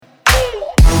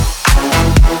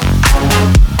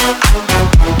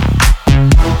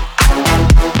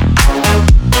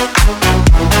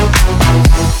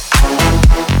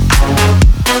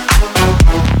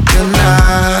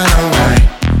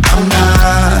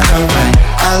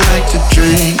to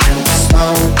drink and to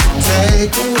smoke,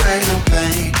 take away the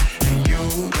pain, and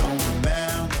you don't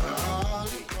remember all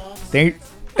the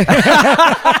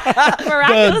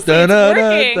Miraculously, it's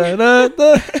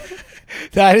working.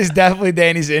 That is definitely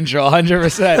Danny's intro,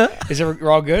 100%. Is it? We're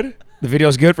all good? The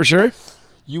video's good for sure?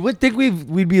 You would think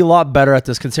we'd be a lot better at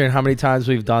this considering how many times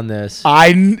we've done this.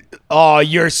 Oh,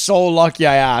 you're so lucky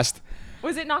I asked.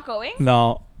 Was it not going?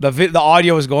 No. The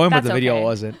audio was going, That's but the video okay.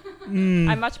 wasn't.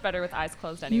 I'm much better with eyes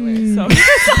closed anyway, so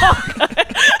it's all good.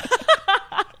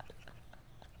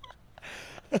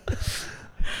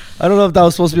 I don't know if that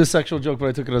was supposed to be a sexual joke, but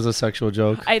I took it as a sexual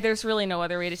joke. There's really no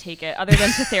other way to take it other than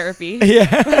to therapy.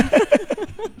 Yeah.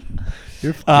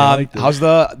 I like this. How's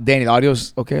Danny, the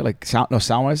audio's okay? Like sound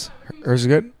wise? Hers is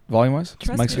good? Volume wise?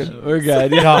 Trust Mic's me. good? We're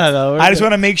good. Yeah, no, I just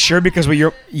want to make sure because with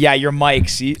your mic,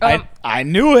 see, I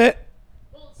knew it.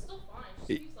 Well, it's still fine. Just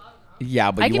use loud enough.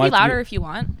 Yeah, but I you can want be it to louder if you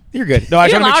want. You're good. No, I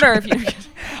Be just wanna make louder sure- if you.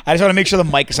 I just want to make sure the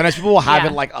mic. Sometimes people will have Yeah.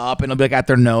 it like up and it'll be like at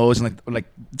their nose and like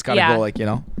it's gotta Yeah. go like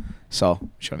So just want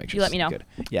to make sure. You let it's me know. Good.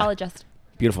 Yeah. I'll adjust.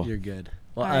 Beautiful. You're good.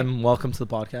 Well, All right. welcome to the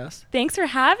podcast. Thanks for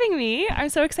having me. I'm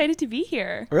so excited to be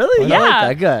here. Really? Yeah. I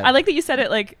like that. Good. I like that you said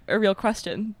it like a real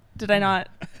question. Did I not?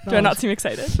 Do I not seem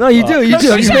excited? No, you do. You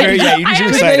do. She's very- yeah, you I seem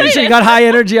am excited. You got high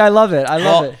energy. I love it. I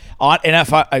love it. And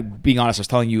if being honest, I was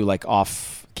telling you like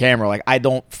off camera, like I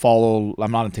don't follow.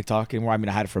 I'm not on TikTok anymore. I mean,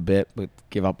 I had it for a bit, but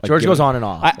give up. George goes on and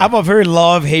off. I have a very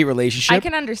love-hate relationship. I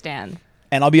can understand.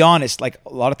 And I'll be honest, like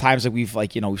a lot of times that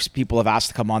people have asked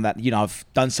to come on that, I've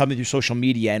done something through social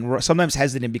media and we're sometimes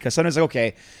hesitant because sometimes like,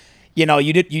 okay,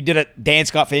 you did a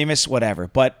dance, got famous, whatever,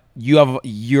 but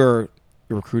you're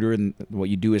a recruiter and what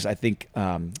you do is, I think,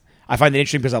 I find it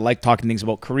interesting because I like talking things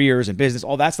about careers and business,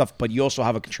 all that stuff, but you also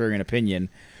have a contrarian opinion,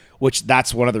 which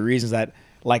that's one of the reasons that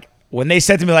like, when they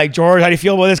said to me like, George, how do you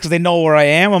feel about this? Cause they know where I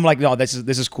am. I'm like, no, this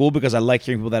is cool because I like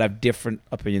hearing people that have different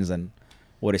opinions than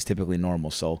what is typically normal.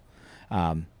 So,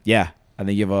 yeah, I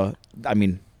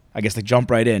think I guess to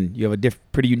jump right in, you have a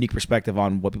pretty unique perspective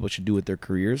on what people should do with their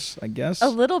careers, I guess. A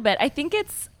little bit. I think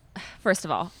it's, first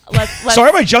of all, let's Sorry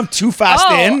if I jumped too fast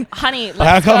in. Honey, I'm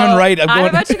let's coming go. right. I'm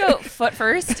about to go foot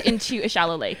first into a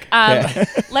shallow lake. Yeah.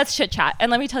 Let's chit chat.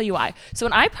 And let me tell you why. So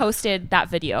when I posted that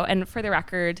video, and for the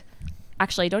record,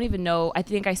 actually, I don't even know. I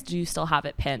think I do still have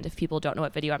it pinned if people don't know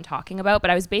what video I'm talking about.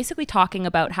 But I was basically talking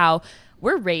about how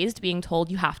we're raised being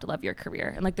told you have to love your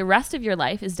career. And like the rest of your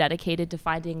life is dedicated to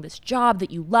finding this job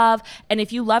that you love. And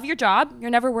if you love your job,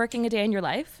 you're never working a day in your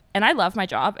life. And I love my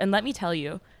job. And let me tell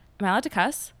you, am I allowed to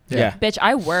cuss? Yeah. Bitch,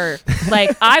 I work.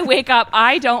 Like I wake up,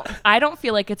 I don't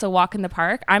feel like it's a walk in the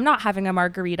park. I'm not having a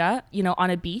margarita, on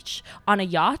a beach, on a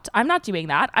yacht. I'm not doing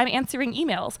that. I'm answering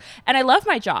emails. And I love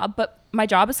my job, but my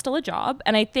job is still a job.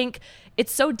 And I think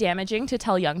it's so damaging to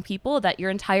tell young people that your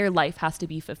entire life has to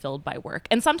be fulfilled by work.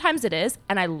 And sometimes it is.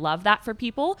 And I love that for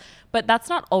people, but that's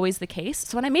not always the case.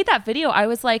 So when I made that video, I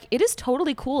was like, it is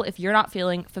totally cool if you're not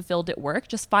feeling fulfilled at work,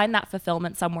 just find that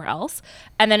fulfillment somewhere else.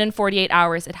 And then in 48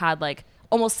 hours, it had like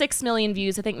almost 6 million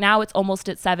views. I think now it's almost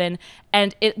at 7.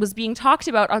 And it was being talked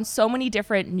about on so many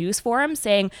different news forums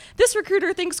saying, this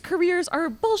recruiter thinks careers are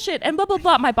bullshit and blah, blah,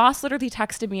 blah. My boss literally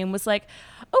texted me and was like,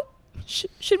 oh,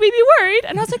 should we be worried?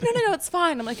 And I was like, no, it's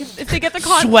fine. I'm like, if they get the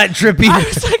Sweat dripping. I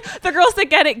was like, the girls that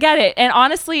get it. And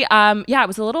honestly, it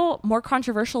was a little more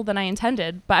controversial than I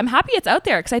intended, but I'm happy it's out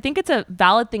there because I think it's a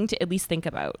valid thing to at least think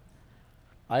about.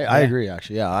 I agree,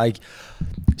 actually. Yeah,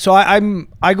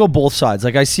 I go both sides.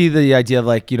 Like I see the idea of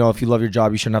like, if you love your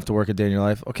job, you shouldn't have to work a day in your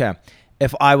life. Okay.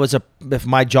 If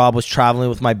my job was traveling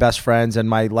with my best friends and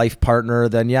my life partner,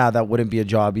 then yeah, that wouldn't be a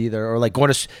job either. Or like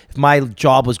if my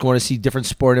job was going to see different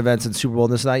sporting events and Super Bowl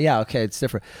and this and that, yeah, okay, it's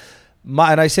different.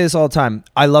 And I say this all the time.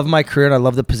 I love my career and I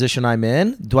love the position I'm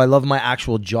in. Do I love my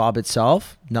actual job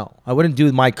itself? No. I wouldn't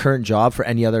do my current job for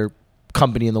any other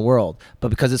company in the world. But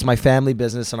because it's my family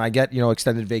business and I get,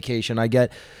 extended vacation, I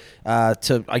get a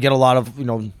lot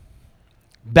of,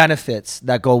 benefits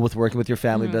that go with working with your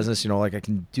family business, like I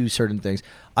can do certain things.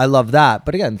 I love that.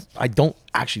 But again, I don't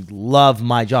actually love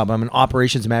my job. I'm an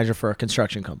operations manager for a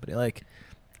construction company. Like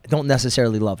I don't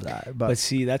necessarily love that. But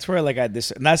see, that's where like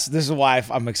this is why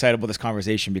I'm excited about this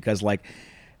conversation because like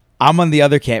I'm on the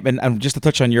other camp and just to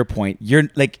touch on your point, you're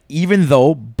like, even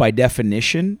though by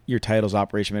definition your title's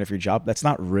operation manager for your job, that's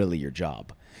not really your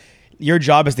job. Your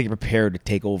job is to get prepared to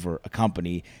take over a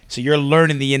company. So you're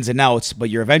learning the ins and outs,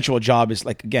 but your eventual job is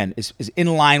like, again, is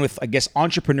in line with, I guess,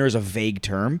 entrepreneur is a vague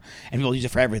term and people use it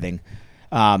for everything.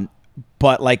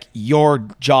 But like your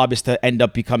job is to end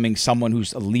up becoming someone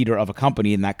who's a leader of a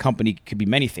company, and that company could be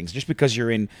many things. Just because you're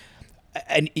in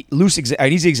an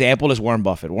easy example is Warren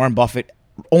Buffett. Warren Buffett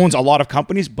owns a lot of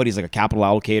companies, but he's like a capital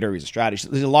allocator. He's a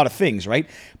strategist. There's a lot of things, right?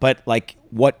 But like,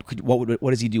 what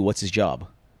does he do? What's his job?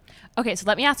 Okay, so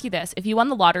let me ask you this: if you won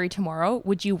the lottery tomorrow,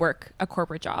 would you work a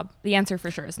corporate job? The answer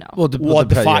for sure is no. Well,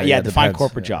 Define depends.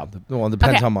 corporate job. Well, it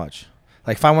depends Okay. how much.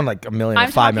 Like if I won like $1 million or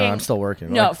I'm $5 million, talking- I'm still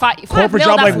working. No, Like, five Corporate mil,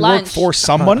 job, that's like lunch. work for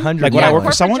someone. 100 Like when Yeah, I work for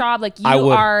corporate someone, job, like you I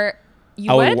would. are.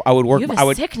 You I would- would. I would work- You have I a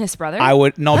would- sickness, brother. I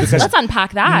would no because Let's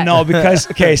unpack that. No, because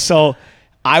okay, so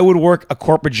I would work a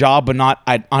corporate job, but not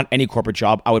any corporate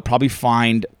job. I would probably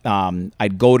find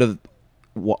I'd go to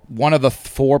one of the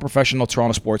 4 professional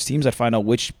Toronto sports teams. I'd find out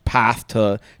which path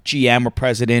to GM or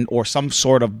president or some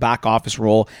sort of back office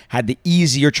role had the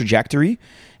easier trajectory,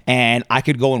 and I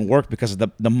could go and work because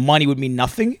the money would mean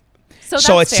nothing. So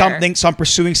So that's it's fair. something. So I'm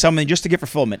pursuing something just to get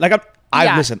fulfillment. Like I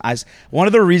Yeah. listen. As one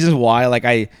of the reasons why,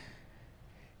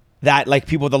 that like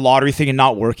people with the lottery thing and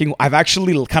not working, I've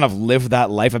actually kind of lived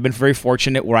that life. I've been very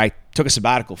fortunate where I took a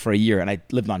sabbatical for a year and I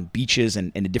lived on beaches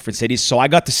and in different cities. So I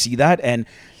got to see that, and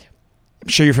I'm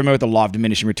sure you're familiar with the law of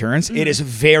diminishing returns. It is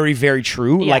very, very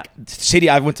true. Yeah. Like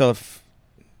I went to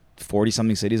 40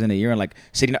 something cities in a year, and like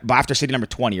but after city number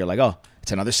 20, you're like, oh,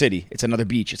 it's another city, it's another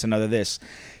beach, it's another this.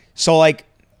 So like,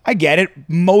 I get it.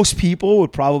 Most people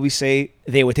would probably say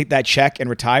they would take that check and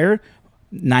retire.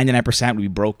 99% would be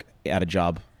broke at a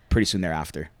job pretty soon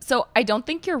thereafter. So I don't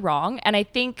think you're wrong, and I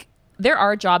think there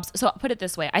are jobs. So I'll put it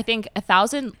this way: I think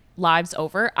 1,000 lives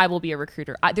over, I will be a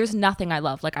recruiter. There's nothing I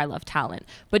love like I love talent.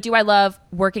 But do I love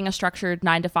working a structured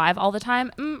 9 to 5 all the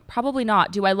time? Probably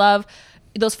not. Do I love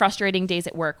those frustrating days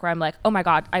at work where I'm like, oh my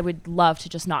God, I would love to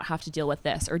just not have to deal with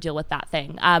this or deal with that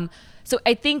thing. So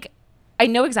I think I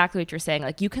know exactly what you're saying.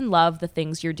 Like, you can love the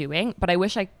things you're doing, but I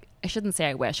wish I shouldn't say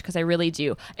I wish, because I really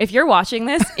do. If you're watching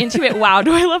this, Intuit, wow,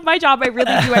 do I love my job? I really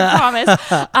do, I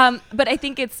promise. But I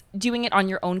think it's doing it on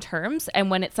your own terms, and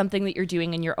when it's something that you're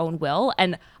doing in your own will.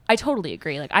 And I totally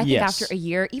agree. Like, I think Yes. after a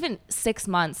year, even 6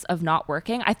 months of not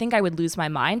working, I think I would lose my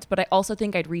mind, but I also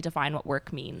think I'd redefine what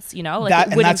work means, you know? Like, That, it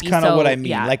and wouldn't that's be kind of so- what I mean.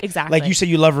 Yeah, like, exactly. like you said,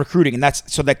 you love recruiting, and that's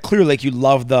so that clearly, like, you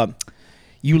love the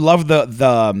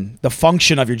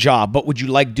function of your job, but would you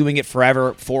like doing it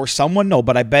forever for someone? No,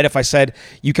 but I bet if I said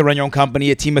you can run your own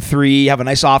company, a team of 3, have a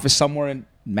nice office somewhere in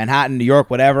Manhattan, New York,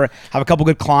 whatever, have a couple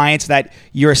good clients that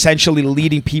you're essentially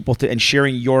leading people to and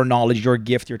sharing your knowledge, your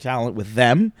gift, your talent with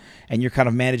them, and you're kind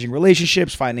of managing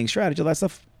relationships, finding strategy, all that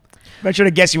stuff. I'm sure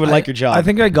to guess you would like your job. I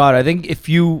think I got it. I think if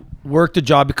you worked a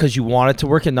job because you wanted to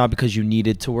work it, not because you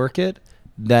needed to work it,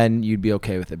 then you'd be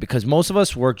okay with it. Because most of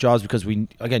us work jobs because you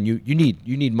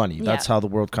need money. That's Yeah. how the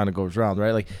world kind of goes around,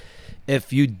 right? Like,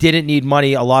 if you didn't need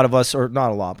money, a lot of us, or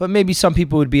not a lot, but maybe some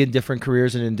people would be in different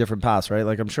careers and in different paths, right?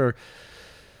 Like, I'm sure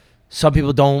some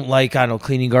people don't like, I don't know,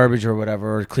 cleaning garbage or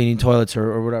whatever, or cleaning toilets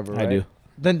or whatever. I right? do.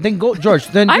 Then go, George.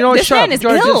 Then you I'm- know what? this Shut man up, is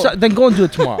George. ill. Then go and do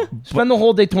it tomorrow. Spend the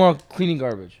whole day tomorrow cleaning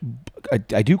garbage.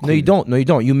 I do. No, you don't. No, you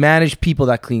don't. You manage people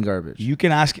that clean garbage. You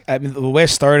can ask. I mean, the way I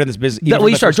started in this business. even That from way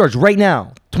you the start, first- George, right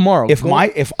now, tomorrow. If Go-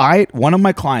 one of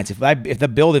my clients, if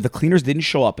the cleaners didn't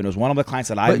show up and it was one of the clients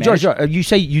that I But managed, George, you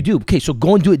say you do. Okay, so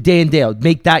go and do it day in, day out.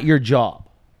 Make that your job.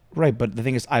 right? But the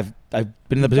thing is, I've been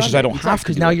in the positions I don't have to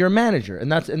because do now it. you're a manager,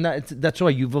 and that's why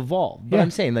you've evolved. But Yeah.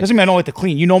 I'm saying, like, doesn't mean I don't like to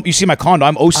clean. You see my condo.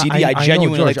 I'm OCD. I know,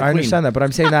 genuinely George, like to I clean. understand that, but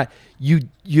I'm saying that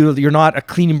you're not a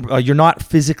cleaning. You're not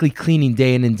physically cleaning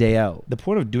day in and day out. The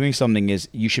point of doing something is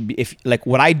you should be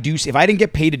what I do. If I didn't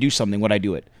get paid to do something, would I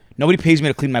do it? Nobody pays me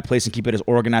to clean my place and keep it as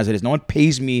organized as it is. No one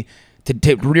pays me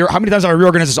how many times have I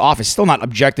reorganized this office? Still not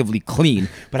objectively clean,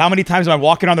 but how many times am I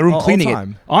walking around the room All cleaning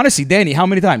time. it? Honestly, Danny, how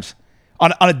many times?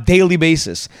 On a daily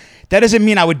basis. That doesn't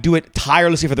mean I would do it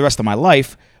tirelessly for the rest of my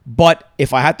life. But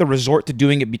if I had to resort to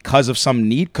doing it because of some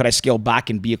need, could I scale back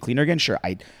and be a cleaner again? Sure.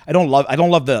 I don't love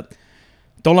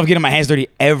getting my hands dirty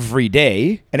every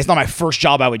day, and it's not my first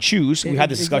job I would choose. We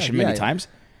had this discussion Exactly, many yeah. times,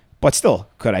 but still,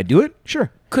 could I do it?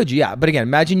 Sure. Could you? Yeah, but again,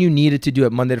 imagine you needed to do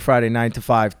it Monday to Friday, 9 to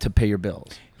 5 to pay your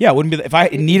bills. Yeah, it wouldn't be if I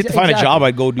needed to find a job, Exactly.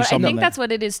 I'd go do But I something. think that's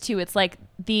what it is too. It's like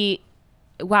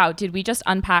wow, did we just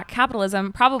unpack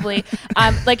capitalism? Probably.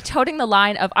 Like toting the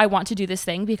line of I want to do this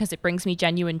thing because it brings me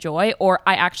genuine joy, or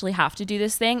I actually have to do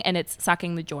this thing and it's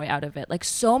sucking the joy out of it. Like,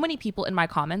 so many people in my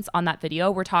comments on that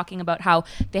video were talking about how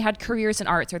they had careers in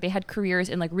arts, or they had careers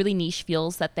in like really niche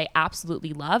fields that they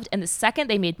absolutely loved, and the second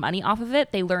they made money off of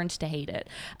it, they learned to hate it.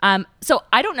 So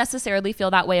I don't necessarily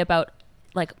feel that way about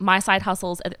like my side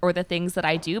hustles or the things that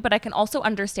I do, but I can also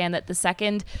understand that the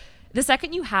second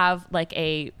you have like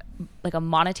a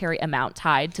monetary amount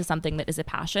tied to something that is a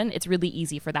passion, it's really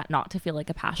easy for that not to feel like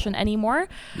a passion anymore.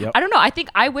 Yep. I don't know. I think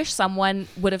I wish someone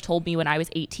would have told me when I was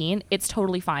 18, it's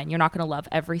totally fine. You're not going to love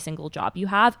every single job you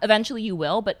have. Eventually you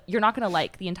will, but you're not going to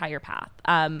like the entire path.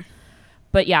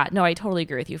 But yeah, no, I totally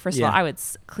agree with you. First of Yeah. all, I would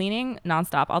cleaning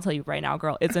nonstop. I'll tell you right now,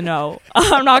 girl, it's a no.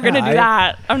 I'm not gonna do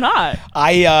that. I'm not.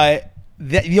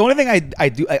 The only thing I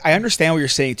do, I understand what you're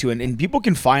saying too, and people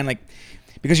can find like,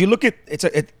 because you look at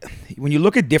when you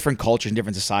look at different cultures and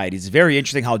different societies, it's very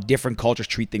interesting how different cultures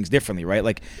treat things differently, right?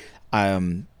 Like,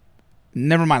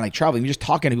 never mind like traveling, you're just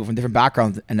talking to people from different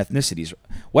backgrounds and ethnicities.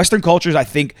 Western cultures, I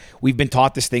think we've been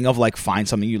taught this thing of like, find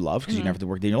something you love because you never have to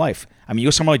work a day in your life. I mean, you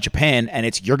go somewhere like Japan and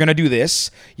it's, you're gonna do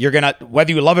this, you're gonna,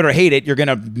 whether you love it or hate it, you're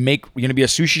gonna be a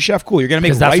sushi chef. Cool. You're gonna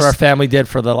make Because that's rice. what our family did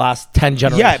for the last 10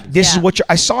 generations. Yeah, this is Yeah. what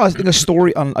I saw. I think a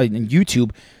story on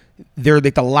YouTube. They're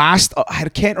like the last. I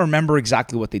can't remember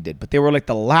exactly what they did, but they were like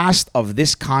the last of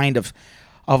this kind of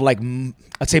like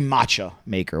let's say matcha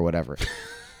maker or whatever.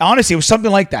 Honestly, it was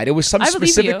something like that. It was some I believe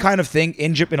specific you. kind of thing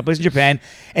in a place in Japan,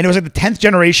 and it was like the 10th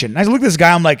generation. And I looked at this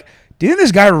guy. I'm like, didn't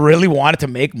this guy really want to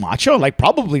make matcha? Like,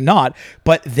 probably not.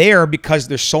 But there, because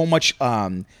there's so much,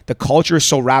 the culture is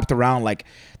so wrapped around like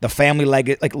the family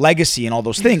legacy and all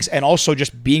those things, and also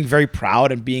just being very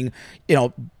proud and being,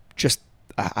 just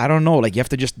I don't know, like you have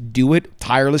to just do it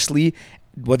tirelessly,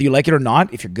 whether you like it or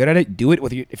not. If you're good at it, do it.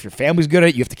 If your family's good at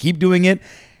it, you have to keep doing it.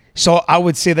 So I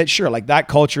would say that sure, like that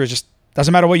culture is just,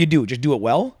 doesn't matter what you do, just do it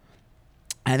well.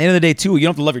 And at the end of the day too, you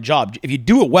don't have to love your job. If you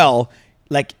do it well,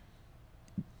 like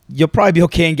you'll probably be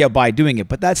okay and get by doing it.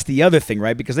 But that's the other thing,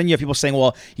 right? Because then you have people saying,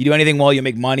 well, you do anything well, you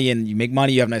make money, and you make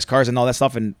money, you have nice cars and all that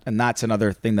stuff. And that's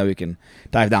another thing that we can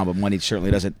dive down. But money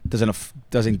certainly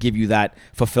doesn't give you that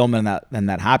fulfillment and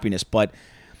that happiness. But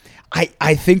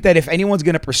I think that if anyone's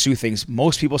going to pursue things,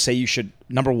 most people say you should,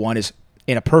 number one is,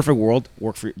 in a perfect world,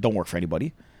 don't work for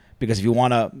anybody. Because if you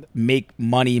want to make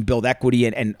money and build equity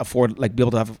and afford, like be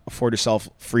able to afford yourself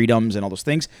freedoms and all those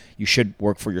things, you should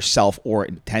work for yourself or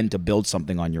intend to build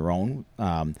something on your own.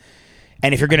 And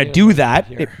if you're going to do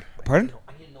that, pardon?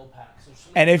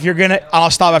 And if you're gonna, I'll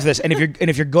stop after this. And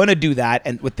if you're gonna do that,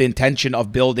 and with the intention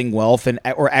of building wealth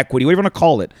or equity, whatever you want to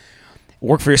call it,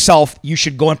 work for yourself, you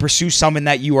should go and pursue something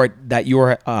that you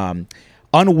are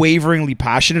unwaveringly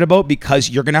passionate about, because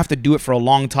you're gonna have to do it for a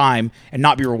long time and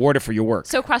not be rewarded for your work.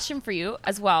 So question for you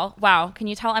as well. Wow, can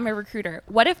you tell I'm a recruiter?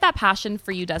 What if that passion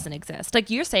for you doesn't exist? Like,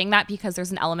 you're saying that because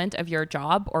there's an element of your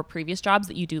job or previous jobs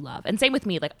that you do love. And same with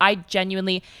me. Like, I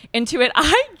genuinely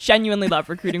love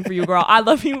recruiting for you, girl. I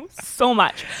love you so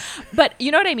much. But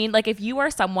you know what I mean? Like, if you are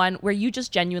someone where you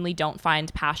just genuinely don't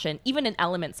find passion, even in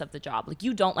elements of the job, like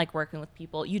you don't like working with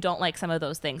people, you don't like some of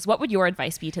those things, what would your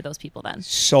advice be to those people then?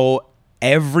 So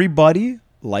everybody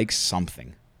likes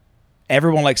something.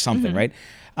 Everyone likes something, right?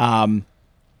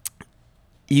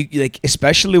 You like,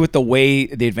 especially with the way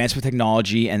the advancement of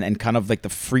technology and kind of like the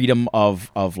freedom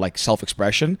of like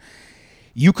self-expression,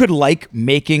 you could like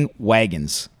making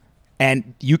wagons,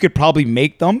 and you could probably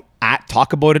make them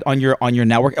talk about it on your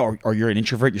network, or you're an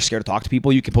introvert, you're scared to talk to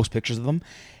people, you can post pictures of them.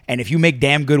 And if you make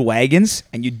damn good wagons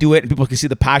and you do it and people can see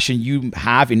the passion you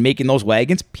have in making those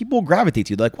wagons, people will gravitate to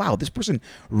you. They're like, wow, this person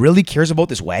really cares about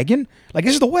this wagon. Like,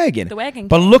 this is the wagon. The wagon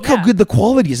But king, look how yeah. good the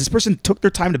quality is. This person took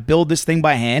their time to build this thing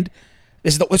by hand.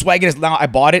 This wagon is now, I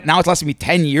bought it. Now it's lasting me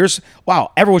 10 years.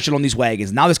 Wow, everyone should own these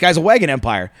wagons. Now this guy's a wagon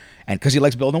empire. And because he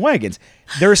likes building wagons.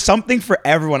 There's something for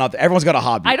everyone out there. Everyone's got a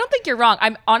hobby. I don't think you're wrong.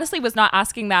 I honestly was not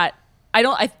asking that.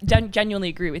 I genuinely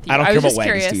agree with you. I don't care was about just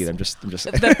wagons curious. to eat. I'm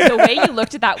just The way you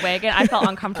looked at that wagon, I felt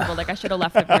uncomfortable. Like I should have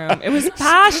left the room. It was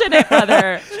passionate,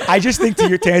 brother. I just think to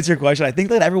answer your question, I think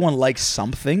that everyone likes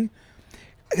something.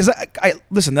 Because I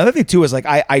listen, the other thing too is like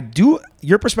I do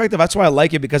your perspective. That's why I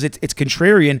like it, because it's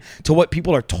contrarian to what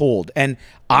people are told, and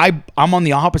I'm on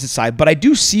the opposite side. But I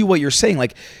do see what you're saying.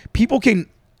 Like,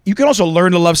 you can also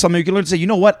learn to love something. You can learn to say, you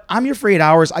know what, I'm here for 8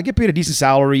 hours. I get paid a decent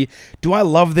salary. Do I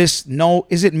love this? No.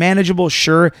 Is it manageable?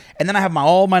 Sure. And then I have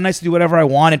all my nights to do whatever I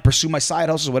want and pursue my side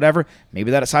hustles, whatever.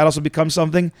 Maybe that side hustle becomes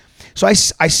something. So I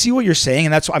see what you're saying,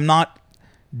 and that's why I'm not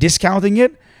discounting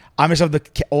it. I'm just of the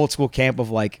old school camp of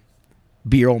like,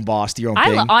 be your own boss, do your own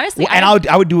thing. Honestly, and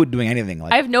I would do it doing anything.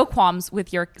 Like, I have no qualms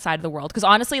with your side of the world, because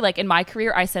honestly, like in my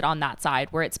career, I sit on that side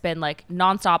where it's been like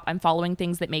nonstop. I'm following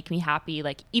things that make me happy.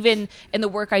 Like even in the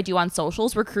work I do on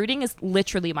socials, recruiting is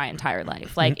literally my entire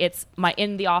life. Like it's my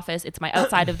in the office, it's my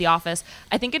outside of the office.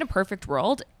 I think in a perfect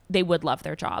world, they would love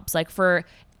their jobs. Like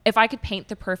if I could paint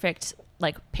the perfect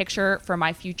like picture for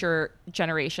my future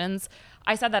generations.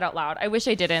 I said that out loud. I wish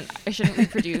I didn't. I shouldn't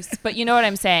reproduce. But you know what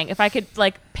I'm saying? If I could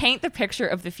like paint the picture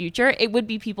of the future, it would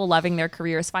be people loving their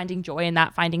careers, finding joy in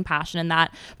that, finding passion in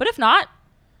that. But if not,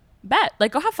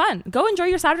 like go have fun. Go enjoy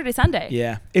your Saturday, Sunday.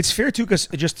 yeah, it's fair too, because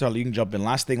just you can jump in.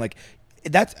 Last thing, like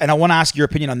that, and I want to ask your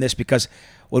opinion on this, because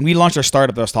when we launched our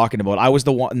startup that I was talking about, I was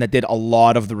the one that did a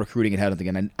lot of the recruiting and headhunting,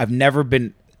 and I've never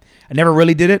been I never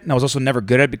really did it, and I was also never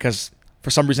good at it because for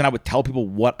some reason I would tell people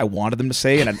what I wanted them to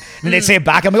say, and then they'd say it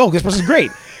back. I'm like, oh, this person's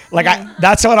great. Like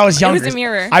that's how I was younger. was a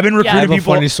mirror. I've been Yeah. recruiting I have a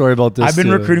people. funny story about this, I've been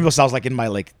too. recruiting people since I was like in my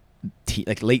late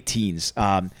teens,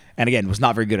 and again was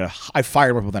not very good at. I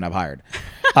fired more people than I've hired.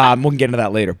 We can get into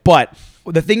that later. But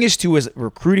the thing is too is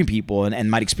recruiting people and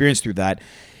my experience through that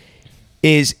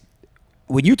is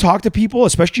when you talk to people,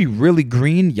 especially really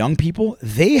green young people,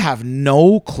 they have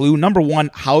no clue. Number one,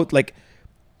 how like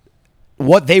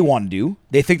what they want to do.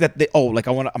 They think that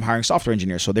I'm hiring software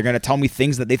engineers, so they're going to tell me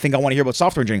things that they think I want to hear about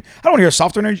software engineering. I don't want to hear a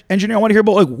software engineer. I want to hear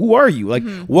about like who are you? Like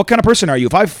what kind of person are you?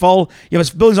 If I fall,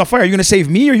 if building's on fire, are you going to save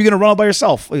me or are you going to run out by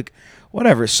yourself? Like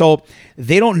whatever. So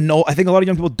they don't know. I think a lot of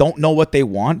young people don't know what they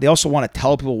want. They also want to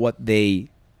tell people what they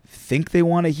think they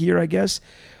want to hear, I guess.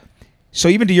 So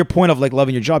even to your point of like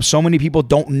loving your job, so many people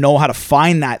don't know how to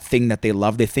find that thing that they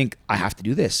love. They think I have to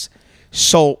do this.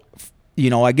 So,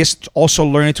 I guess also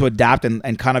learning to adapt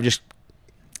and kind of just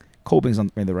coping is not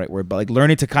maybe the right word, but like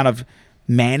learning to kind of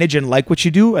manage and like what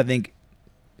you do, I think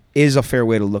is a fair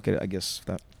way to look at it. I guess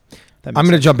that makes I'm going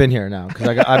to sense. jump in here now because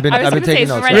I've been I was I've been gonna say, taking he's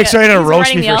notes. writing- Rick's ready to he's roast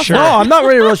writing me the for sure. LSAT. No, I'm not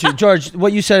ready to roast you, George.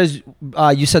 What you said is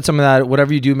you said something that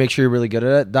whatever you do, make sure you're really good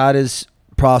at it. That is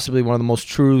possibly one of the most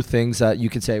true things that you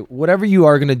could say. Whatever you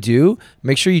are going to do,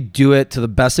 make sure you do it to the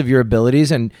best of your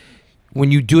abilities. And when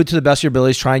you do it to the best of your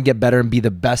abilities, try and get better and be the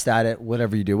best at it,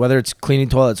 whatever you do. Whether it's cleaning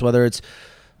toilets, whether it's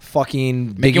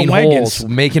fucking digging holes,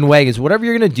 making wagons, whatever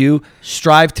you're going to do,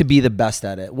 strive to be the best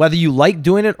at it. Whether you like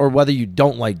doing it or whether you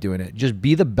don't like doing it, just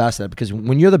be the best at it. Because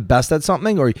when you're the best at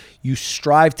something or you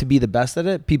strive to be the best at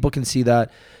it, people can see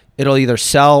that it'll either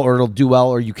sell or it'll do well,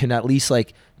 or you can at least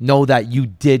like know that you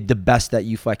did the best that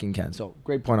you fucking can. So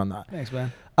great point on that. Thanks,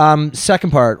 man.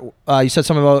 Second part, you said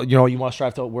something about, you want to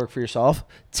strive to work for yourself.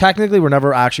 Technically, we're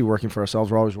never actually working for ourselves.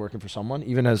 We're always working for someone,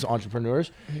 even as entrepreneurs.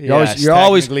 You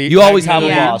always have a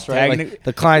Yeah. boss, right? Like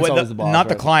the client's always the boss. Not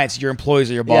the right? clients, your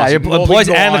employees are your boss. Yeah, You your can only employees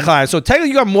go and the on clients. So technically,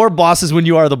 you got more bosses when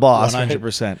you are the boss.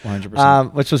 100%. 100%.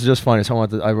 Right? Which was just funny. So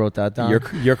I wrote that down.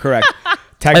 You're correct.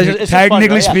 It's just Technically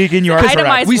fun, right? Yeah. speaking, you are Itemized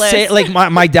correct. We list. say like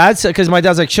my dad said, because my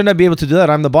dad's like, shouldn't I be able to do that?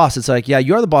 I'm the boss. It's like, yeah,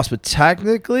 you're the boss, but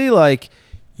technically, like,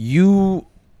 you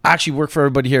actually work for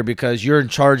everybody here because you're in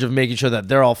charge of making sure that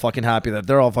they're all fucking happy, that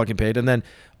they're all fucking paid. And then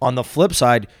on the flip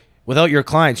side, without your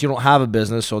clients, you don't have a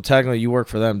business, so technically you work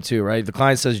for them too, right? The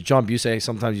client says jump,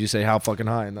 sometimes you say how fucking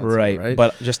high, and that's Right. it, right?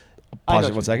 But just pause got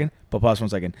it 1 you.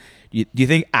 second. Do you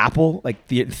think Apple, like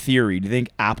the theory, do you think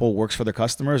Apple works for their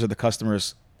customers or the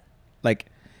customers like,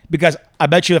 because I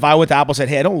bet you if I went to Apple and said,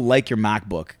 hey, I don't like your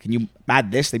MacBook, can you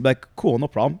add this? They'd be like, cool, no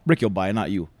problem. Rick, you'll buy it,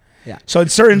 not you. yeah. So in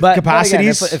certain But again,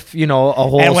 capacities, if a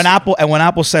whole and when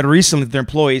Apple said recently to their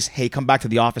employees, hey, come back to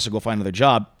the office or go find another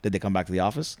job, did they come back to the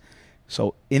office?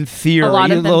 So in theory, A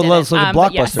lot of them let's didn't, look at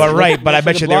but yes. Blockbuster. But right, but I Let's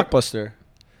bet look you at they're- Blockbuster. what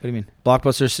do you mean?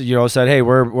 Blockbuster, said, hey,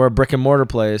 we're a brick and mortar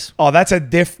place. Oh, that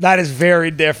is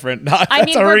very different. I That's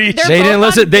mean, a we're- reach. they're They didn't both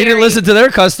listen. on They didn't very- listen to their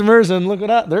customers and look at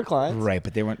that, their clients. Right,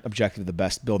 but they weren't objective the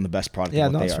best, building the best product. Yeah,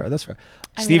 of no, what that's they fair. are. That's fair.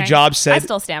 I Steve mean, Jobs said. I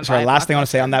still stand Sorry, by last thing I want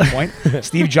to say on that point.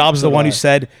 Steve Jobs is the one who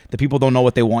said the people don't know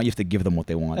what they want. You have to give them what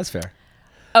they want. That's fair.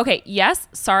 Okay, yes,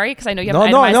 sorry, because I know you have No,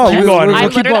 an no, itemized no, list. we'll I'm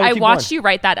keep literally, going, I keep watched going. you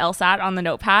write that LSAT on the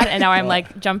notepad, and now I'm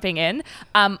like jumping in.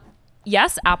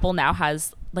 Yes, Apple now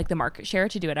has like the market share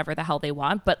to do whatever the hell they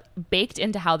want, but baked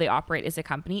into how they operate as a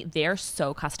company, they're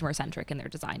so customer centric in their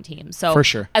design team. So For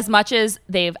sure. as much as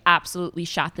they've absolutely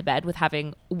shot the bed with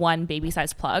having one baby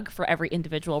size plug for every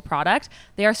individual product,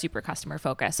 they are super customer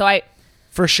focused. So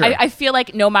For sure. I feel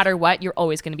like no matter what, you're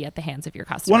always going to be at the hands of your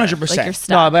customer. 100%. Like you're No,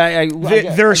 stuck. but I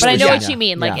They're- But I know yeah. what you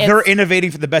mean. Like Yeah. it's, They're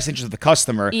innovating for the best interest of the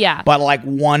customer. Yeah. But like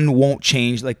one won't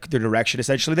change like their direction.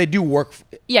 Essentially, they do work.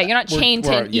 yeah, you're not chained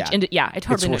to each. yeah. I totally It's know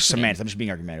for what you mean. semantics. I'm just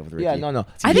being argumentative with Ricky. Yeah, no.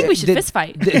 I think we should Did- fist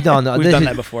fight. No. We've done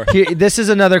that before. This is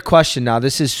another question now.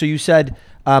 This is, so you said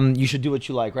you should do what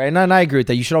you like, right? And I agree with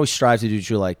that. You should always strive to do what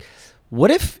you like. What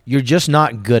if you're just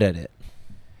not good at it?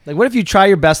 Like, what if you try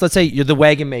your best? Let's say you're the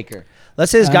wagon maker. Let's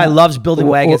say this guy loves building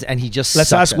wagons and he just Let's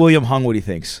sucks ask at it. William Hung what he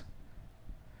thinks.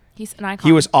 He's an icon.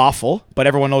 He was awful, but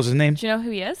everyone knows his name. Do you know who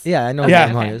he is? Yeah, I know. Yeah,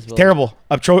 who William Hung is, but- terrible,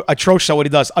 atrocious at what he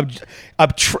does.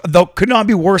 Though could not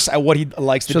be worse at what he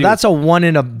likes to So do. that's a 1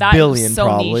 in a That billion, was so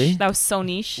probably. niche. That was so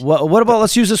niche. What about,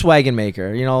 let's use this wagon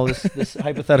maker? This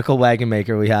hypothetical wagon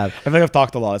maker we have. I think I've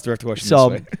talked a lot. Let's direct the question So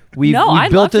this way. we I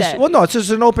built loved this. it. Well, no, it's just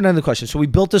an open-ended question. So we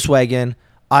built this wagon.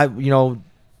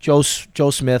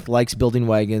 Joe Smith likes building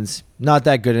wagons. Not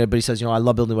that good at it, but he says, I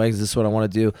love building wagons. This is what I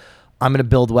want to do. I'm gonna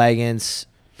build wagons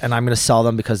and I'm gonna sell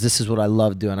them because this is what I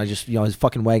love doing. I just, his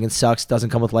fucking wagon sucks. Doesn't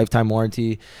come with lifetime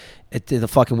warranty. The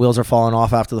fucking wheels are falling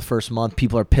off after the first month.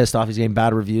 People are pissed off. He's getting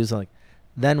bad reviews. Like,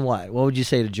 then what? What would you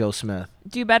say to Joe Smith?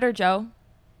 Do better, Joe.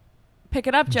 Pick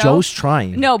it up, Joe. Joe's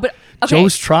trying. No, but okay.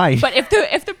 Joe's trying. But if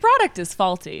the product is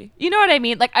faulty, you know what I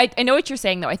mean? Like I know what you're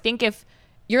saying though. I think if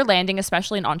you're landing,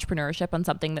 especially in entrepreneurship, on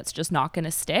something that's just not going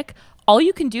to stick, all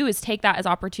you can do is take that as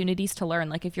opportunities to learn.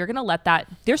 Like if you're going to let that,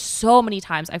 there's so many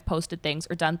times I've posted things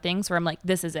or done things where I'm like,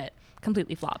 this is it,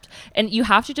 completely flopped. And you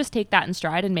have to just take that in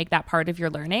stride and make that part of your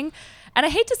learning. And I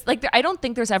hate to, like, I don't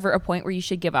think there's ever a point where you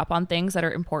should give up on things that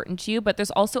are important to you, but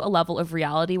there's also a level of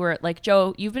reality where, like,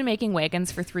 Joe, you've been making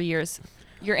wagons for 3 years.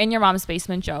 You're in your mom's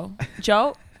basement, Joe.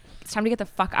 Joe, it's time to get the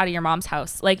fuck out of your mom's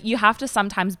house. Like, you have to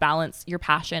sometimes balance your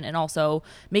passion and also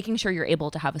making sure you're able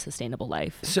to have a sustainable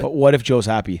life. But what if Joe's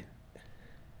happy?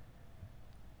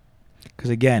 Because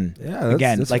again,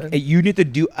 you need to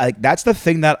do, like, that's the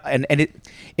thing that, and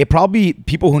it probably,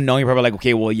 people who know you probably like,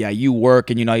 okay, well, yeah, you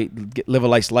work and, you know, you live a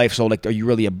nice life. So, like, are you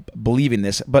really believing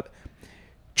this? But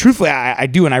truthfully, I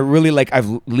do. And I really, like, I've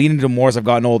leaned into more as I've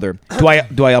gotten older. Do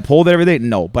I uphold it every day?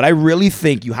 No. But I really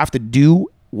think you have to do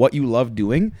what you love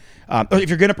doing. If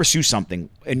you're going to pursue something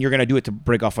and you're going to do it to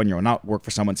break off on your own, not work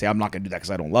for someone and say, I'm not going to do that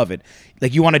because I don't love it.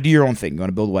 Like, you want to do your own thing. You want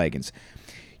to build wagons.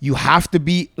 You have to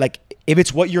be, like, if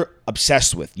it's what you're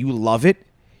obsessed with, you love it,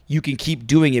 you can keep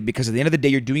doing it, because at the end of the day,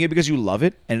 you're doing it because you love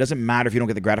it. And it doesn't matter if you don't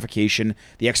get the gratification,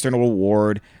 the external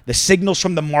reward, the signals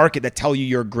from the market that tell you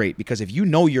you're great. Because if you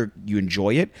know you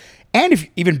enjoy it, and if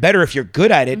even better, if you're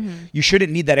good at it, you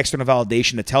shouldn't need that external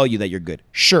validation to tell you that you're good.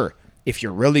 Sure, if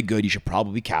you're really good, you should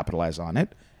probably capitalize on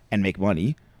it and make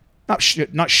money. Not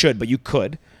should, but you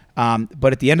could.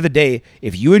 But at the end of the day,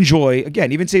 if you enjoy,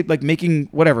 again, even say like making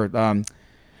whatever,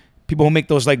 people who make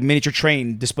those like miniature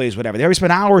train displays, whatever, they already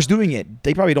spend hours doing it.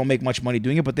 They probably don't make much money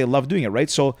doing it, but they love doing it, right?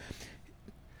 So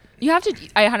you have to,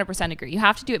 I 100% agree. You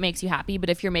have to do what makes you happy, but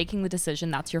if you're making the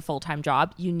decision that's your full-time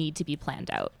job, you need to be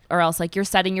planned out, or else like you're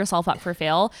setting yourself up for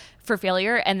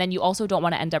failure, and then you also don't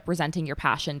want to end up resenting your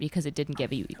passion because it didn't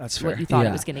give you what you thought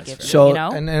it was going to give you. So, you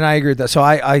know? and I agree with that. So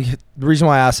I the reason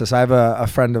why I asked this, I have a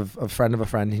friend of a friend of a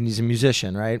friend, and he's a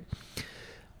musician, right?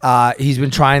 He's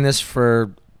been trying this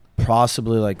for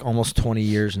possibly like almost 20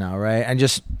 years now, right? And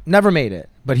just never made it,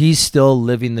 but he's still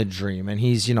living the dream, and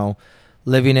he's, you know,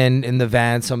 living in the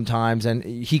van sometimes, and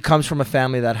he comes from a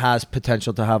family that has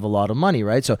potential to have a lot of money,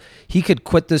 right? So he could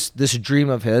quit this dream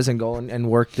of his and go and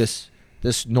work this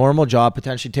normal job,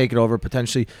 potentially take it over,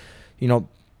 potentially, you know,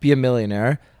 be a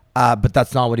millionaire. But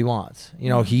that's not what he wants. You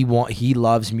know, he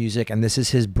loves music, and this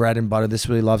is his bread and butter. This is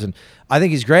what he loves, and I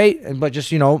think he's great. But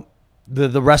just, you know,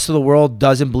 the rest of the world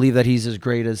doesn't believe that he's as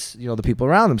great as, you know, the people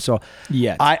around him. So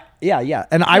I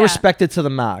respect it to the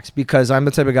max, because I'm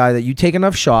the type of guy that you take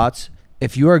enough shots.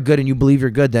 If you are good and you believe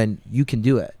you're good, then you can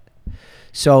do it.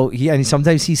 So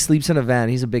sometimes he sleeps in a van.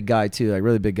 He's a big guy too, like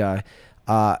really big guy.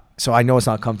 So I know it's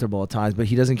not comfortable at times, but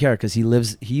he doesn't care, because he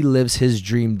lives his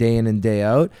dream day in and day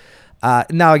out.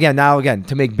 Now again,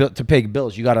 to pay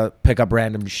bills, you got to pick up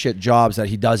random shit jobs that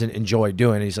he doesn't enjoy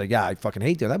doing. And he's like, yeah, I fucking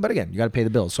hate doing that. But again, you got to pay the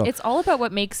bills. So it's all about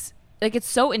what makes, like, it's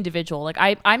so individual. Like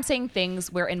I'm saying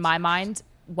things where in my mind,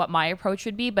 what my approach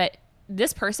would be, but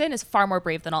this person is far more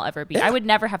brave than I'll ever be. I would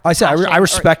never have. I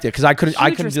respect it, because I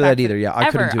couldn't do that either. Yeah, I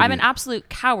ever. couldn't do it. I'm an absolute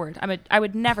coward. I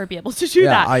would never be able to do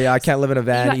that. I can't live in a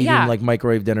van eating like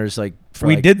microwave dinners like.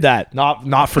 We did that.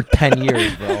 Not for 10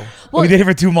 years, bro. Well, we did it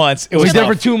for 2 months. We did it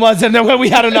for 2 months, and then when we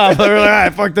had enough, we were like, all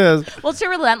right, fuck this. Well, to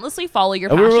relentlessly follow your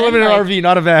And passion. we were living in an RV,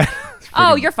 not a van.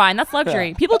 Oh, you're fine. That's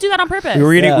luxury. People do that on purpose. We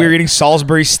were eating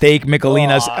Salisbury steak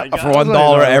Michelinas for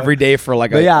 $1 every day for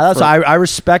like. But I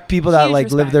respect people that Huge like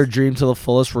live respect. their dream to the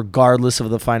fullest, regardless of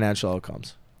the financial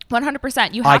outcomes.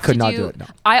 100%. You have I could to not do. do it, no.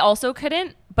 I also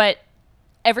couldn't. But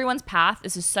everyone's path.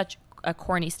 This is such a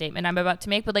corny statement I'm about to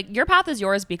make, but like, your path is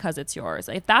yours because it's yours.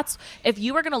 If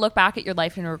you were going to look back at your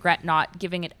life and regret not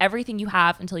giving it everything you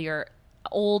have until you're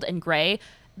old and gray,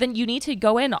 then you need to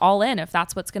go all in if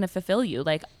that's what's going to fulfill you.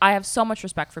 Like, I have so much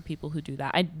respect for people who do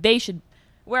that. They should.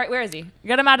 Where is he?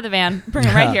 Get him out of the van. Bring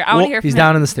him right here. I want to hear from him. He's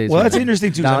down in the States. Well, that's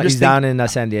interesting too. He's down in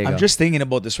San Diego. I'm just thinking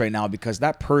about this right now, because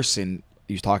that person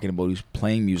he's talking about, who's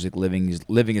playing music, living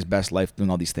his best life,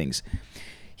 doing all these things.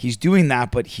 He's doing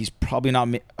that, but he's probably not,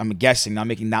 I'm guessing, not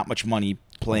making that much money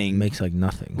playing. Makes like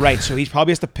nothing. Right. So he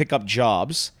probably has to pick up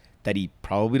jobs that he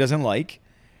probably doesn't like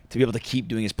to be able to keep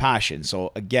doing his passion.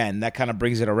 So again, that kind of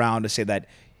brings it around to say that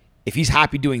if he's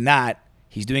happy doing that,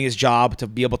 he's doing his job to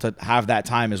be able to have that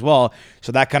time as well.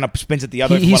 So that kind of spins it the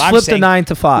other way. He's flipped the 9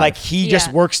 to 5. Like he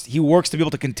just works. He works to be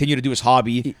able to continue to do his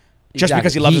hobby, just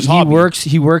because he loves his hobby.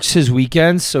 He works his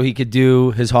weekends so he could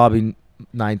do his hobby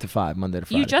 9 to 5, Monday to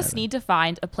Friday. You just need to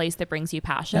find a place that brings you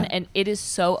passion, and it is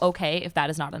so okay if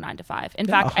that is not a 9 to 5. In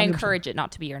fact, 100%. I encourage it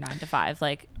not to be your 9 to 5.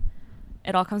 Like,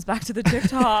 It all comes back to the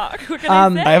TikTok. What can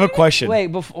I say? I have a question. Wait,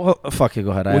 before fuck you,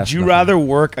 go ahead. I Would asked you nothing. rather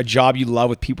work a job you love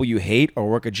with people you hate, or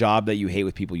work a job that you hate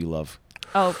with people you love?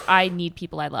 Oh, I need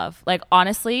people I love. Like,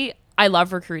 honestly, I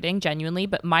love recruiting, genuinely,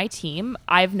 but my team,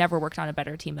 I've never worked on a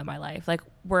better team in my life. Like,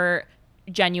 we're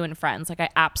genuine friends. Like, I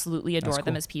absolutely adore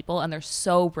them as people, and they're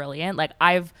so brilliant. Like,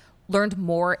 I've learned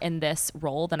more in this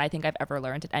role than I think I've ever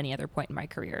learned at any other point in my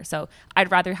career. So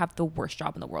I'd rather have the worst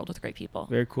job in the world with great people.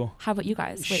 Very cool. How about you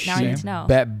guys? Wait, now I need to know.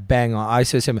 Bang on. I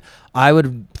say the same. I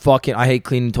hate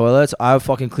cleaning toilets. I would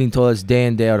fucking clean toilets day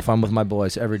in, day out if I'm with my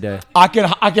boys every day. I can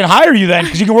hire you then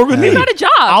because you can work with me. You got a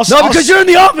job. No, because you're in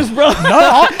the office, bro.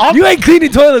 You ain't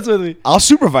cleaning toilets with me. I'll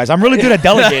supervise. I'm really good at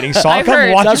delegating, so I'll I've come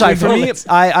heard. watch That's you right. For clean me, toilets.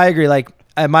 I agree. Like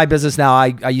at my business now, I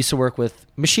used to work with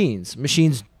machines.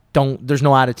 Machines there's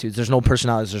no attitudes, there's no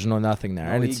personalities, there's no nothing there.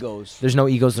 No and egos. There's no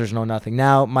egos, there's no nothing.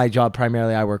 Now my job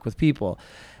primarily I work with people.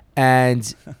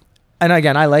 And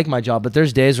again, I like my job, but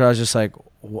there's days where I was just like,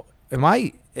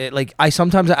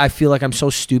 sometimes I feel like I'm so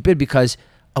stupid because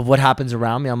of what happens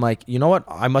around me. I'm like, you know what?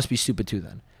 I must be stupid too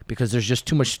then, because there's just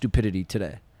too much stupidity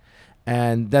today.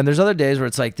 And then there's other days where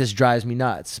it's like, this drives me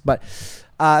nuts. But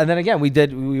and then again,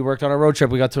 we worked on a road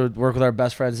trip. We got to work with our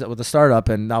best friends with the startup,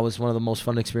 and that was one of the most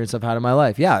fun experiences I've had in my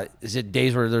life. Yeah, is it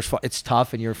days where it's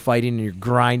tough and you're fighting and you're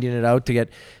grinding it out to get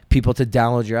people to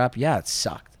download your app? Yeah, it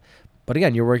sucked. But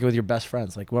again, you're working with your best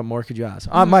friends. Like, what more could you ask?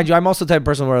 Mind you, I'm also the type of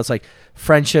person where it's like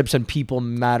friendships and people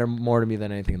matter more to me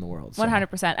than anything in the world. So.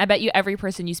 100%. I bet you every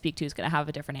person you speak to is going to have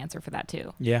a different answer for that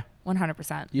too. Yeah,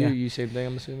 100%. You same thing,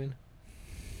 I'm assuming?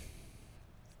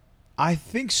 I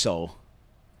think so.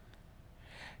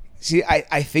 See,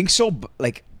 I think so.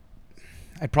 Like,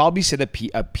 I'd probably say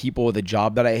that people with a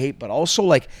job that I hate, but also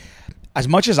like, as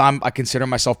much as I consider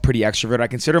myself pretty extrovert, I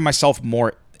consider myself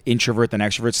more introvert than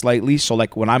extrovert slightly. So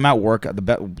like when I'm at work,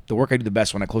 the work I do the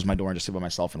best when I close my door and just sit by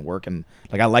myself and work, and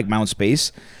like I like my own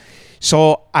space.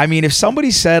 So I mean, if somebody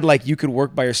said like you could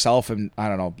work by yourself and I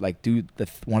don't know, like do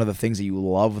one of the things that you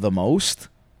love the most,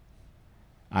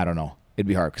 I don't know. It'd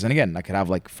be hard because then again, I could have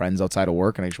like friends outside of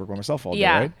work and I just work by myself all day,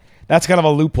 right? That's kind of a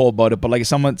loophole about it. But like if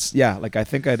someone's, like I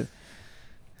think I'd.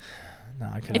 No,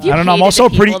 I If you I don't know. I'm hated also a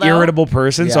the pretty people, though- irritable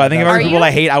person, so Yeah, I think if that's- every Are people you?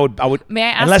 I hate, I would. May I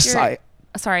ask Unless your... I.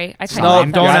 Sorry, I cut you No,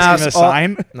 off. don't You're asking ask. me to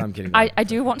sign? No, I'm kidding. I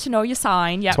do want to know your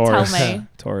sign. Yep, Taurus. tell me.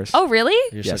 Taurus. Oh, really?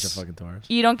 You're Yes. such a fucking Taurus.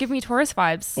 You don't give me Taurus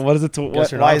vibes. What is it?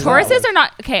 Yes or no? Why is that? Tauruses are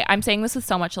not... Okay, I'm saying this with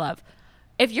so much love.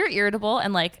 If you're irritable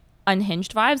and like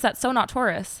unhinged vibes, that's so not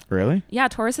Taurus. Really? Yeah,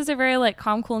 Tauruses are very like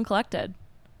calm, cool, and collected.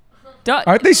 Don't...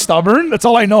 Aren't they stubborn? That's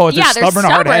all I know. Is Yeah, they're they're stubborn,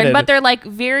 and hard-headed. but they're like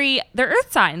very... They're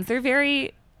earth signs. They're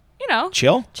very,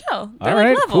 chill. chill. They're All like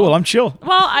right, level. cool. I'm chill.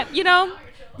 Well,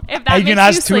 if that You can makes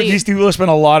ask you two of sleep, these two people who spent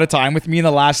a lot of time with me in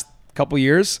the last couple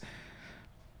years.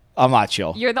 I'm not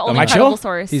chill. you're the Am only I credible chill?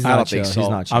 source. He's I not don't think chill. so. He's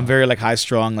not chill. I'm very like high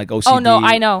strung, like OCD. Oh no,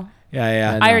 I know.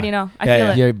 Yeah. I already know. I Yeah, feel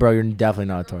yeah. it. Yeah, bro, you're definitely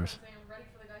not a Taurus. I'm ready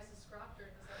for the guys to scrap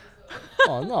during this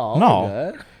episode. Oh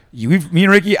no, No. Me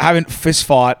and Ricky haven't fist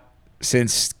fought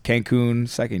since Cancun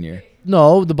second year.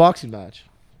 No, the boxing match.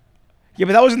 Yeah,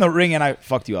 but that was in the ring and I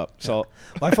fucked you up. So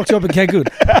I fucked you up in Cancun.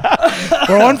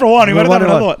 we're 1 for 1. We We're might have 1 done for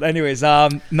another 1. one. Anyways,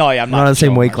 I'm not I'm not in the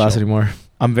same chill, weight not class chill. anymore.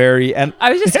 I'm very and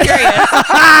I was just curious.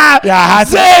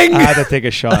 I had to take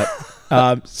a shot.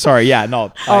 Sorry, yeah,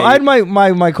 no. I had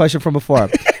my question from before.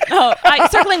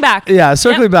 Circling back. Yeah,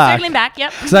 circling Yep, back. Circling back.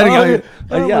 Yep. 'Cause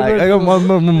I got one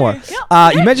more.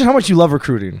 You mentioned how much you love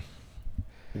recruiting.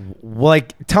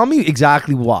 Like, tell me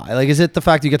exactly why. Like, is it the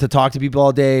fact you get to talk to people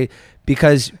all day?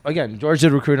 Because again, George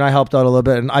did recruiting. I helped out a little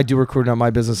bit, and I do recruiting at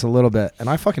my business a little bit, and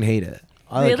I fucking hate it.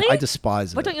 Really? I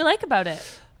despise it. What don't you like about it?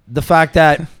 The fact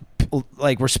that,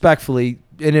 like, respectfully,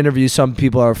 in interviews, some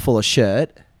people are full of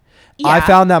shit. I Yeah.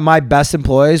 found that my best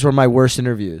employees were my worst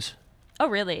interviews. Oh,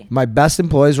 really? My best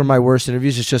employees were my worst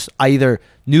interviews. It's just I either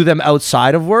knew them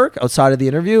outside of work, outside of the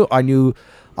interview. I knew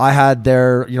I had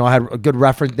their, I had a good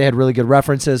reference. They had really good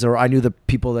references, or I knew the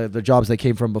people, the jobs they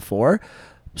came from before.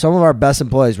 Some of our best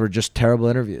employees were just terrible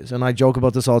interviews. And I joke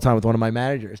about this all the time with one of my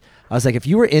managers. I was like, if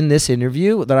you were in this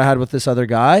interview that I had with this other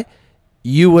guy,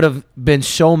 you would have been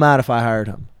so mad if I hired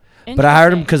him. But I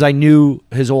hired him because I knew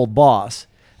his old boss.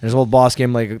 And his old boss gave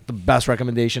him like the best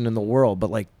recommendation in the world.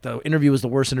 But like the interview was the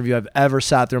worst interview I've ever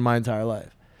sat through in my entire life.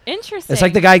 Interesting. It's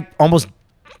like the guy almost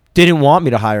didn't want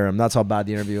me to hire him. That's how bad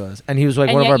the interview was. And he was like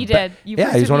And one yet of our you did. You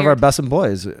he was one of our persevered. best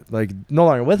employees. Like no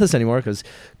longer with us anymore because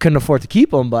couldn't afford to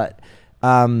keep him. But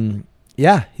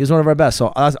yeah, he was one of our best.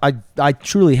 So I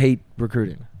truly hate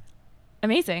recruiting.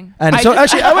 Amazing. And I so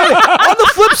just- actually, wait, on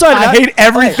the flip side, of I that, hate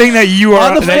everything that you are.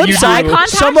 on the that flip you side, do. Eye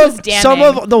contact some was of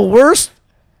damning. the worst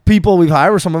people we've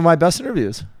hired were some of my best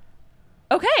interviews.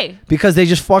 Okay. because they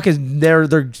just fucking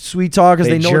they're sweet talkers.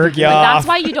 They They know what jerk they're you doing. off. But that's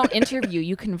why you don't interview,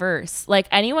 you converse. Like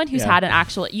anyone who's Yeah. had an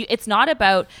actual, it's not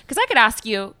about, because I could ask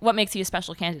you what makes you a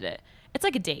special candidate. It's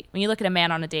like a date. When you look at a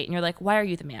man on a date and you're like, why are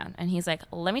you the man? And he's like,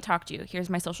 let me talk to you. Here's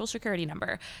my social security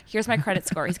number. Here's my credit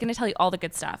score. He's going to tell you all the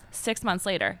good stuff. 6 months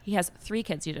later, he has 3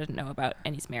 kids you didn't know about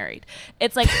and he's married.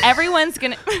 It's like everyone's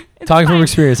going to. Talking from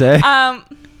experience, eh?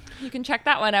 You can check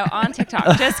that one out on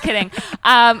TikTok. Just kidding.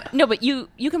 No, but you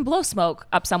can blow smoke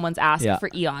up someone's ass Yeah. for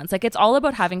eons. Like it's all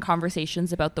about having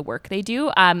conversations about the work they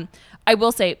do. I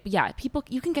will say, yeah, people,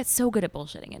 you can get so good at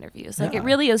bullshitting interviews. Like it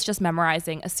really is just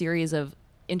memorizing a series of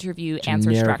interview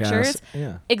answer Generic structures. ass-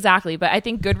 yeah. Exactly. But I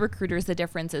think good recruiters, the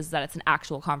difference is that it's an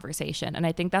actual conversation. And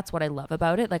I think that's what I love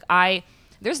about it. Like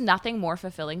there's nothing more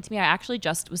fulfilling to me. I actually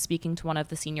just was speaking to one of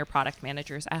the senior product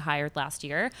managers I hired last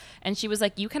year. And she was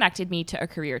like, you connected me to a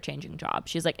career changing job.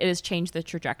 She's like, it has changed the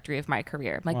trajectory of my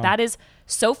career. I'm like, that is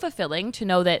so fulfilling to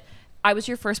know that I was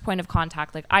your first point of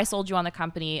contact. Like I sold you on the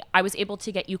company. I was able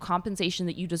to get you compensation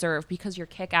that you deserve because you're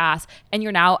kick ass and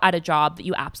you're now at a job that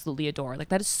you absolutely adore. Like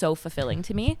that is so fulfilling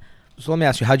to me. So let me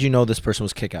ask you, how would you know this person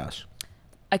was kick ass?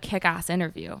 A kick-ass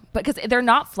interview, because they're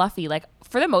not fluffy. Like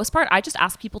for the most part, I just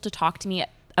ask people to talk to me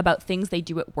about things they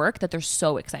do at work that they're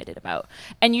so excited about.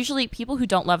 And usually people who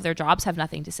don't love their jobs have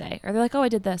nothing to say, or they're like, oh, I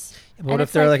did this. But what And if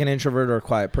it's they're like an introvert or a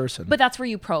quiet person? but that's where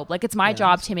you probe. Like it's my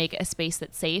job to make a space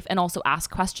that's safe and also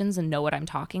ask questions and know what I'm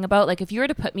talking about. Like if you were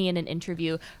to put me in an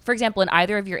interview, for example, in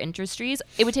either of your industries,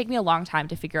 it would take me a long time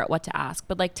to figure out what to ask.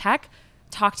 But like tech,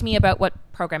 talk to me about what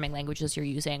programming languages you're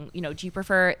using. You know, do you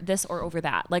prefer this or over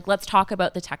that? Like, let's talk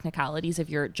about the technicalities of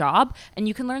your job. And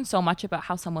you can learn so much about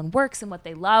how someone works and what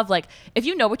they love. Like, if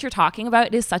you know what you're talking about,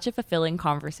 it is such a fulfilling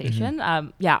conversation.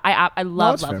 Yeah, I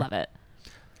love, that's fair. love it.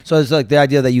 So it's like the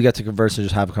idea that you get to converse and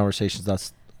just have conversations.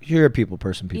 That's you're a people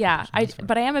person. Yeah, That's fair.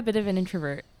 but I am a bit of an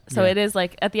introvert. So Yeah. it is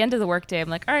like at the end of the workday, I'm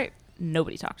like, all right,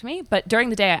 nobody talk to me. But during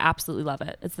the day, I absolutely love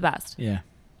it. It's the best. Yeah.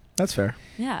 That's fair.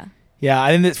 Yeah. Yeah,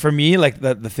 I think that for me, like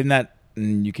the thing that,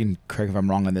 and you can correct me if I'm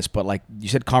wrong on this, but like you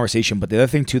said conversation, but the other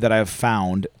thing too that I've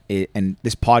found, and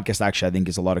this podcast actually I think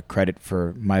is a lot of credit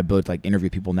for my ability to like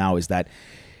interview people now, is that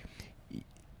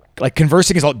like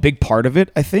conversing is a big part of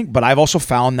it, I think, but I've also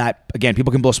found that, again,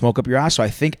 people can blow smoke up your ass. So I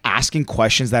think asking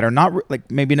questions that are not like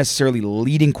maybe necessarily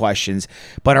leading questions,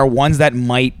 but are ones that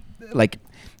might like,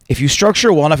 if you structure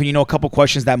it well enough and you know a couple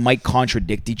questions that might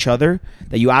contradict each other,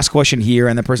 that you ask a question here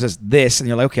and the person says this, and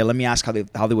you're like, okay, let me ask how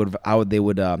they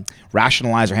would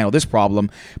rationalize or handle this problem.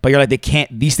 But you're like, they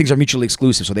can't. These things are mutually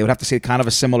exclusive, so they would have to say kind of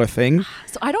a similar thing.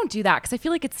 So I don't do that because I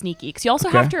feel like it's sneaky. Because you also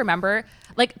Okay. have to remember,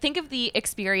 like, think of the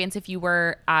experience if you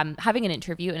were having an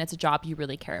interview and it's a job you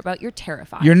really care about. You're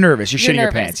terrified. You're nervous. You're shitting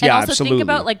your pants. And Yeah, also absolutely. think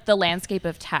about like the landscape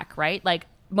of tech, right? Like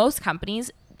most companies,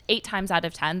 8 times out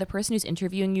of 10, the person who's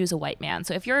interviewing you is a white man.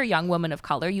 So if you're a young woman of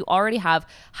color, you already have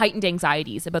heightened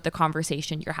anxieties about the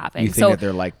conversation you're having. You think so that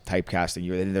they're like typecasting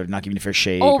you, they're not giving you fair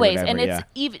shake. or always, whatever, and it's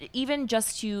yeah. even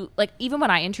just to like, even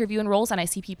when I interview in roles and I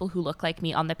see people who look like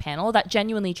me on the panel, that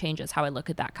genuinely changes how I look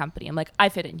at that company. I'm like, I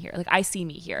fit in here. Like I see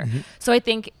me here. Mm-hmm. So I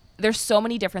think there's so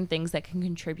many different things that can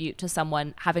contribute to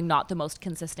someone having not the most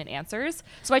consistent answers.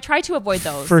 So I try to avoid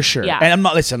those. For sure. Yeah. And I'm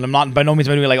not by no means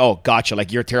going to be like, oh, gotcha,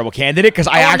 like you're a terrible candidate. Because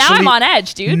I well, actually. now I'm on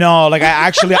edge, dude. No, like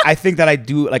I think that I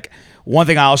do, like, one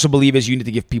thing I also believe is you need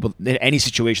to give people in any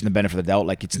situation the benefit of the doubt.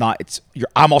 Like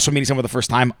I'm also meeting someone for the first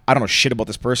time. I don't know shit about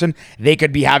this person. They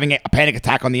could be having a panic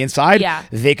attack on the inside. Yeah.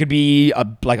 They could be a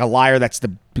liar that's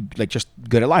just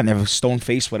good at lying. They have a stone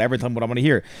face, whatever. Tell them what I'm going to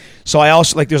hear. So I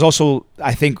also there's also,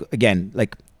 I think, again,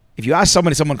 like if you ask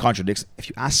somebody, someone contradicts. If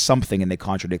you ask something and they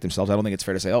contradict themselves, I don't think it's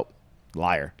fair to say, oh,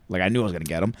 liar. Like I knew I was going to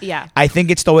get them. Yeah. I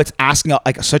think it's asking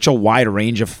like such a wide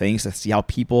range of things to see how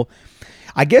people.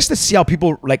 I guess to see how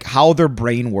people, like how their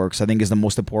brain works, I think is the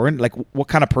most important. Like what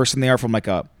kind of person they are from like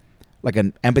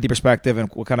an empathy perspective, and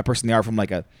what kind of person they are from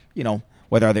like a,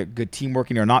 whether they're good team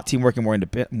working or not team working, more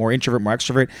introvert, more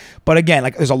extrovert. But again,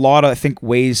 like there's a lot of, I think,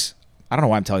 ways. I don't know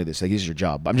why I'm telling you this. Like, this is your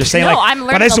job. I'm just saying. No, like, I'm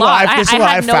learning but this a is lot. This is what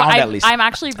I've found at least. I'm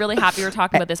actually really happy we're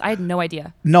talking about this. I had no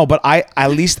idea. No, but I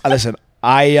at least listen.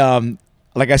 I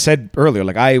like I said earlier,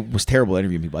 like I was terrible at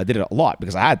interviewing people. I did it a lot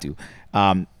because I had to.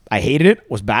 I hated it,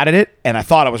 was bad at it, and I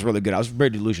thought I was really good. I was very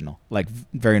delusional, like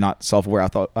very not self-aware.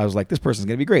 I was like, this person's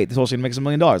gonna be great. This person's gonna make us $1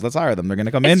 million. Let's hire them. They're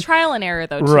gonna come in. It's trial and error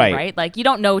though, too, Right. right? Like you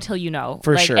don't know till you know.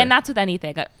 For like, sure. And that's with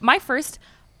anything. My first,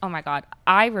 oh my God,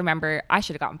 I remember I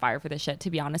should have gotten fired for this shit, to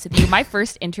be honest with you. My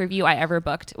first interview I ever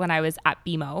booked when I was at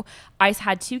BMO, I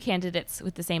had 2 candidates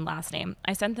with the same last name.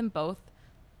 I sent them both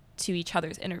to each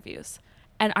other's interviews.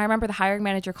 And I remember the hiring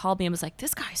manager called me and was like,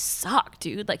 this guy sucked,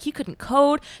 dude. Like he couldn't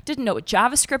code, didn't know what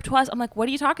JavaScript was. I'm like, what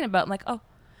are you talking about? I'm like, oh,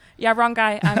 Yeah, wrong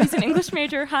guy. He's an English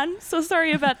major, hun. So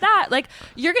sorry about that. Like,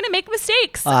 you're going to make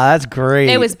mistakes. That's great.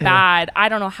 It was bad. I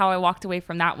don't know how I walked away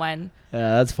from that one.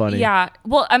 Yeah, that's funny. Yeah.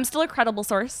 Well, I'm still a credible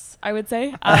source, I would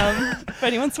say. If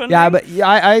anyone's wondering. Yeah, but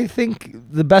I think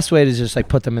the best way is just like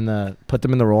put them in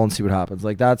the role and see what happens.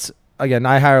 Like that's again,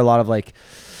 I hire a lot of like.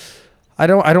 I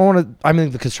don't want to. I'm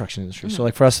in the construction industry, so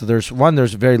like for us, there's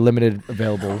very limited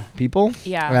available people.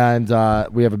 Yeah. And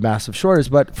we have a massive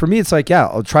shortage. But for me, it's like, yeah,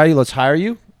 I'll try you. Let's hire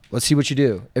you. Let's see what you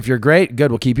do. If you're great,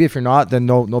 good, we'll keep you. If you're not, then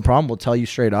no problem. We'll tell you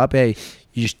straight up, hey,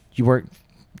 you weren't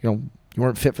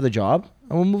fit for the job,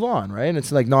 and we'll move on, right? And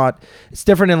it's like it's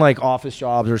different in like office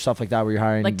jobs or stuff like that where you're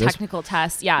hiring like technical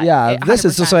tests. Yeah. Yeah. This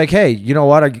is just like, hey, you know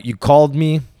what? You called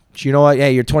me. You know what?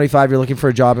 Hey, you're 25. You're looking for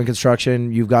a job in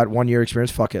construction. You've got 1 year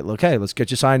experience. Fuck it. Okay, let's get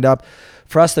you signed up.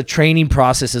 For us, the training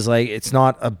process is like, it's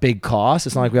not a big cost.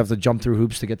 It's not like we have to jump through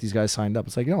hoops to get these guys signed up.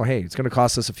 It's like, no, hey, it's going to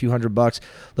cost us a few $100.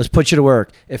 Let's put you to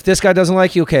work. If this guy doesn't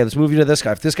like you, okay, let's move you to this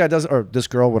guy. If this guy doesn't, or this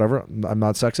girl, whatever, I'm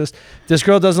not sexist. If this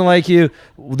girl doesn't like you,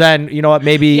 then you know what?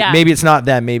 Maybe it's not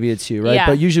them. Maybe it's you, right? Yeah.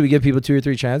 But usually we give people 2 or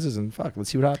 3 chances and fuck,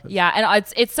 let's see what happens. Yeah, and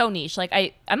it's so niche. Like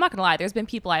I'm not gonna lie, there's been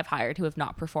people I've hired who have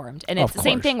not performed, and it's the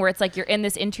same thing where it's like you're in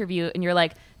this interview and you're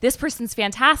like, this person's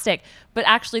fantastic, but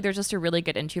actually they're just a really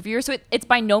good interviewer. So it's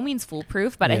by no means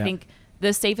foolproof, but I think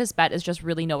the safest bet is just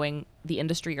really knowing the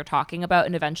industry you're talking about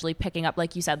and eventually picking up,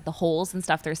 like you said, the holes and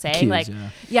stuff they're saying.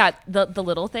 The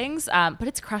little things. But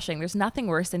it's crushing. There's nothing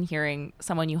worse than hearing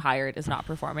someone you hired is not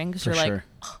performing because you're like,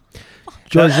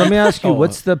 George, let me ask you,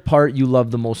 what's the part you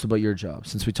love the most about your job?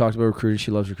 Since we talked about recruiting,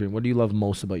 she loves recruiting. What do you love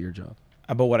most about your job?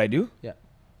 About what I do? Yeah.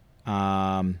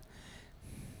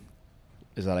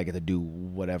 Is that I get to do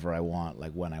whatever I want,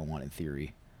 like when I want in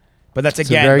theory. But that's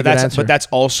that's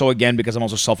also again because I'm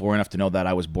also self-aware enough to know that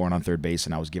I was born on third base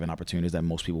and I was given opportunities that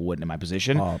most people wouldn't in my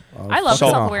position. I love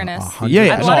self-awareness. I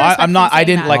didn't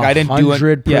do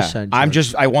it.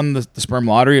 100%. I won the sperm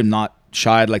lottery. I'm not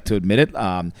shy. I'd like to admit it.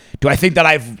 Do I think that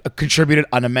I've contributed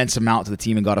an immense amount to the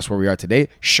team and got us where we are today?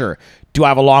 Sure. Do I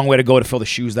have a long way to go to fill the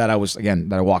shoes that I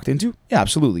walked into? Yeah,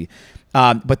 absolutely.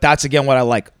 But that's again what I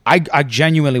like. I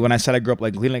genuinely, when I said I grew up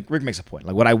like cleaning, like Rick makes a point.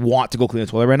 Like, would I want to go clean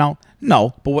the toilet right now?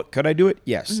 No. But what could I do it?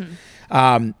 Yes.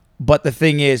 But the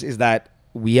thing is that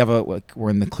we have we're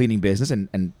in the cleaning business,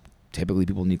 and typically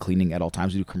people need cleaning at all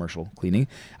times. We do commercial cleaning.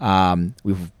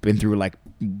 We've been through like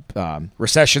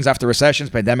recessions after recessions,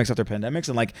 pandemics after pandemics,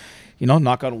 and like, you know,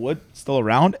 knock on wood, still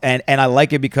around. And I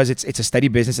like it because it's a steady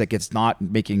business. Like, it's not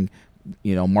making,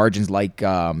 you know, margins like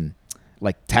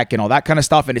tech and all that kind of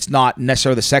stuff. And it's not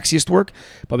necessarily the sexiest work,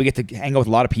 but we get to hang out with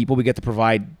a lot of people. We get to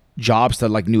provide jobs to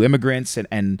like new immigrants,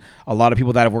 and a lot of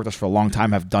people that have worked with us for a long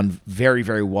time have done very,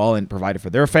 very well and provided for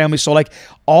their families. So like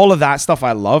all of that stuff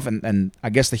I love, and I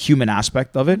guess the human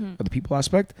aspect of it, or the people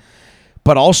aspect,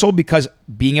 but also because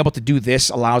being able to do this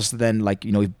allows us to then, like,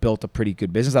 you know, we've built a pretty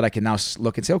good business that I can now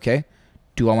look and say, okay,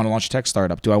 do I want to launch a tech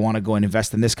startup? Do I want to go and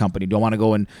invest in this company? Do I want to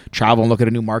go and travel and look at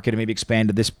a new market and maybe expand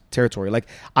to this territory? Like,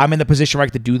 I'm in the position where I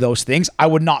can do those things. I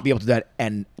would not be able to do that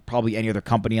and probably any other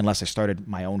company unless I started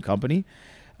my own company.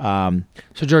 So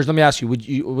George, let me ask you,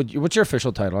 what's your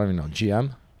official title? I don't even know.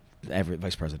 GM?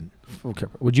 Vice president. Okay.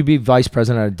 Would you be vice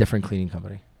president at a different cleaning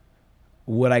company?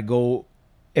 Would I go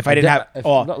if I didn't have?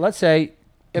 Let's say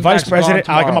vice president.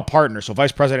 I'm a partner, so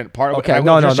vice president. Okay,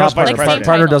 no, not partner.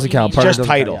 Partner doesn't count. Partner just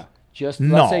title. Yeah. Just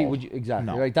let's say, would you,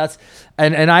 exactly right. That's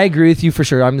and I agree with you for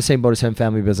sure. I'm the same boat as him.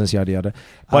 Family business, yada yada.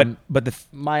 But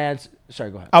my answer. Sorry,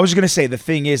 go ahead. I was just gonna say the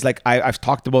thing is, like, I've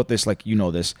talked about this, like, you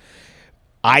know this.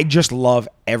 I just love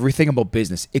everything about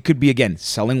business. It could be, again,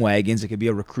 selling wagons. It could be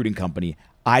a recruiting company.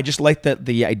 I just like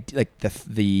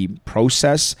the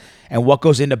process and what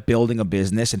goes into building a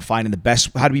business and finding the best,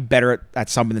 how to be better at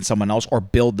something than someone else, or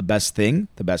build the best thing,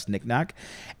 the best knickknack,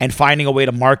 and finding a way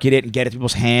to market it and get it to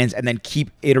people's hands, and then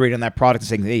keep iterating on that product and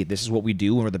saying, hey, this is what we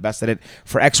do and we're the best at it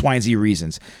for X, Y, and Z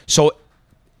reasons. So,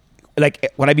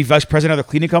 like, would I be vice president of the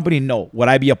cleaning company? No. Would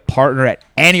I be a partner at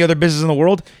any other business in the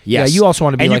world? Yes. Yeah, you also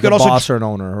want to be like a boss or an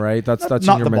owner, right? That's not in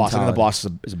your the boss. mentality. I think the boss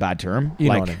is a bad term. You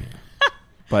know what I mean.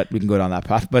 But we can go down that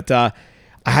path. But I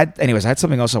had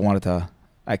something else I wanted to.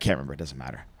 I can't remember. It doesn't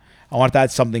matter. I wanted to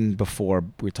add something before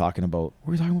we were talking about. What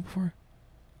were we talking about before?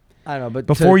 I don't know, but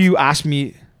before you asked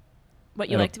me what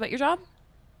you liked about your job.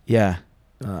 Yeah.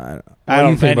 I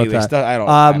don't think about that. I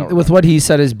don't with what he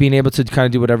said is being able to kind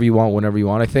of do whatever you want whenever you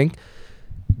want. I think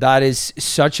that is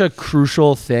such a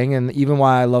crucial thing, and even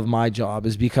why I love my job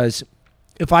is because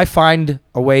if I find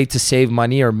a way to save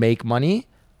money or make money,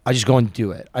 I just go and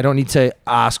do it. I don't need to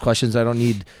ask questions.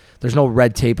 There's no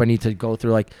red tape I need to go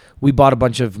through. Like, we bought a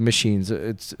bunch of machines.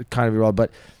 It's kind of irrelevant,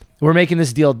 but we're making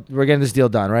this deal. We're getting this deal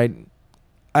done, right?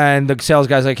 and the sales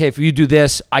guy's like, hey, if you do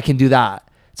this, I can do that.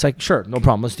 It's like, sure, no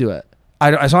problem, let's do it.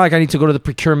 It's not like I need to go to the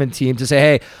procurement team to say,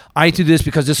 hey, I need to do this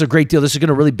because this is a great deal. This is going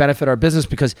to really benefit our business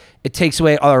because it takes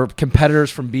away our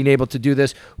competitors from being able to do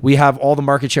this. We have all the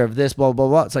market share of this, blah, blah,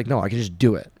 blah. It's like, no, I can just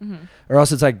do it. Or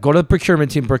else it's like, go to the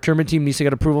procurement team. Procurement team needs to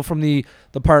get approval from the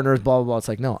partners, blah, blah, blah. It's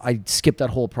like, no, I skip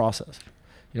that whole process.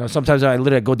 You know, sometimes I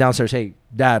literally go downstairs, hey,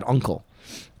 dad, uncle,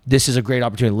 this is a great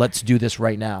opportunity. Let's do this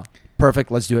right now. Perfect.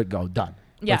 Let's do it. Go. Done.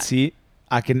 Yeah. Let's see.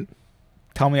 I can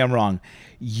tell me I'm wrong.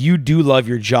 You do love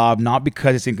your job, not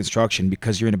because it's in construction,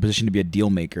 because you're in a position to be a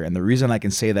deal maker. And the reason I can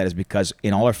say that is because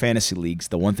in all our fantasy leagues,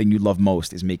 the one thing you love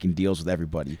most is making deals with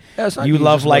everybody. Yeah, it's not You even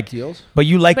love just like about deals. but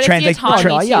you like But it's the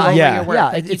autonomy too yeah, over yeah. your work. Yeah,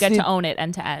 Like you it's get the- to own it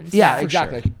end to end. Yeah, for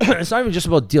exactly. It's not even just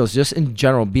about deals, just in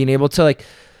general, being able to like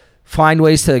find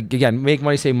ways to, again, make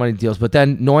money, save money, deals. But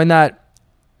then knowing that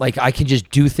like I can just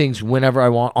do things whenever I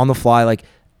want on the fly, like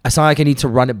it's not like I need to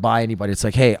run it by anybody. It's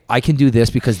like, hey, I can do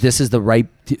this because this is the right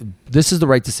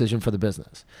decision for the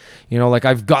business. You know, like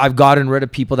I've gotten rid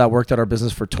of people that worked at our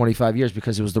business for 25 years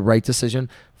because it was the right decision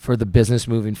for the business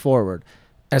moving forward.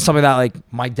 And it's something that like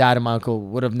my dad and my uncle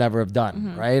would have never have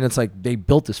done, right? And it's like they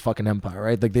built this fucking empire,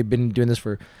 right? Like they've been doing this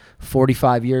for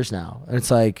 45 years now. And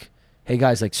it's like, hey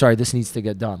guys, like sorry, this needs to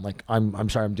get done. Like I'm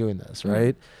sorry I'm doing this,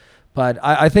 right? But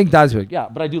I think that's big. Yeah,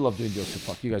 but I do love doing deals. So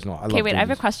fuck, you guys know I love Okay, wait, doing I have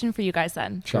a deals. question for you guys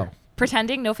then. Sure.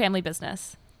 Pretending no family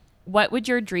business. What would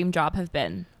your dream job have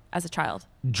been as a child?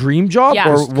 Dream job Yeah.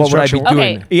 or what would I be Construction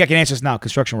doing? worker. Yeah, I can answer this now.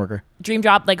 Construction worker. Dream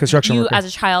job, like Construction you worker. as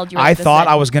a child. You were I like, this thought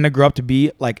is it. I was gonna grow up to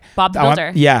be like Bob the I want-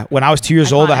 Builder. Yeah, when I was 2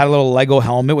 years old, I Iconic. had a little Lego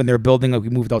helmet when they were building. Like we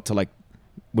moved out to like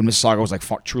when Mississauga was like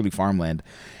truly farmland,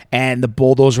 and the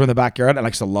bulldozer in the backyard. And I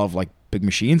used to love like big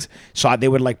machines, so they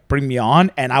would like bring me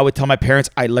on, and I would tell my parents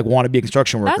I like want to be a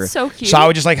construction worker. That's so cute. So I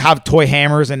would just like have toy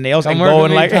hammers and nails and work go with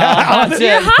and me, like pal. That's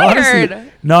You're it.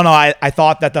 hired. No, I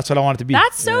thought that's what I wanted to be.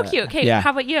 That's so cute. Okay, Yeah.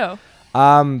 how about you?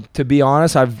 To be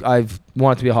honest, I've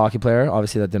wanted to be a hockey player.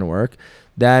 Obviously, that didn't work.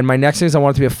 Then my next thing is I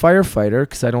wanted to be a firefighter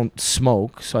because I don't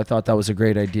smoke, so I thought that was a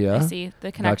great idea. I see the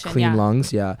Got connection. clean Yeah.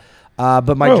 lungs, yeah.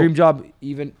 But my Bro. dream job,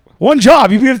 even One job.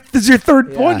 This is your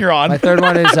third one you're on. My third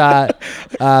one is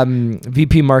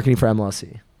VP marketing for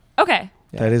MLSE. Okay,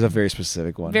 That is a very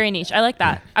specific one. very niche. I like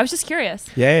that. I was just curious.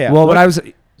 yeah. Well, when I was,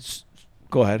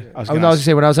 go ahead. I was I gonna was ask. gonna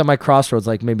say when I was at my crossroads,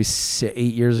 like maybe 8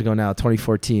 years ago now,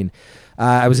 2014,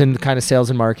 I was in kind of sales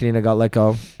and marketing. I got let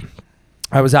go.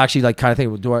 I was actually like kind of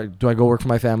thinking, do I go work for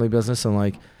my family business and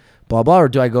like blah blah, or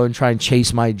do I go and try and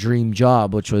chase my dream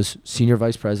job, which was senior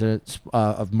vice president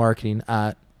of marketing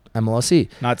at MLSE?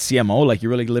 Not CMO. Like you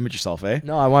really limit yourself, eh?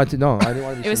 No, I wanted to. No, I didn't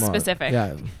want to be. It was smart. specific.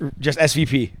 Yeah, Just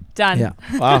SVP. Done. yeah.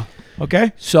 Wow.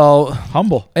 Okay. So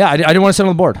Humble. yeah, I didn't want to sit on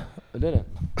the board. I didn't.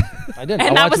 I didn't. I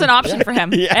And that wanted was to- an option for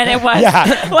him. Yeah. And it was.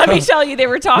 Yeah. Let me tell you, they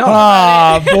were talking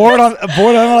about it. board on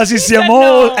LSE said CMO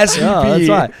no. SVP. Yeah,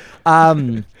 that's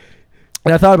why.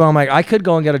 And I thought about it, I'm like, I could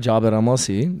go and get a job at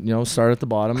MLC, you know, start at the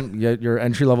bottom, get your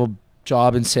entry level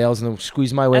job in sales, and then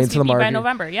squeeze my way into the SVP market. by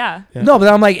November, yeah. No, but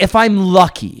then I'm like, if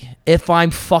I'm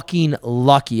fucking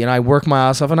lucky, and I work my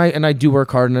ass off, and I do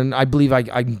work hard, and I believe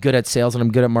I'm good at sales and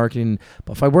I'm good at marketing,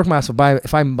 but if I work my ass off,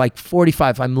 if I'm like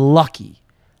 45, if I'm lucky,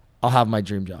 I'll have my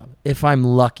dream job. If I'm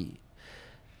lucky.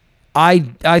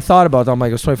 I thought about that. I'm like,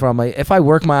 I was 24. I'm like, if I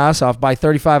work my ass off by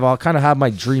 35, I'll kind of have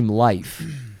my dream life.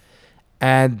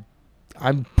 And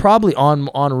I'm probably on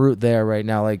route there right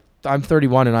now. Like I'm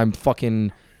 31 and I'm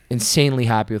fucking insanely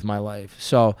happy with my life.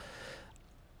 So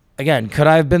again, could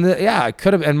I have been yeah, I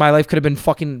could have, and my life could have been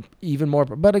fucking even more,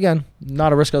 but again,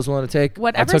 not a risk I was willing to take.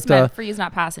 Whatever's meant for you is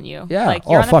not passing you. Yeah. Like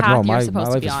you're on the path no, you're my supposed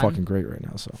to life be is on. fucking great right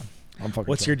now. So I'm fucking.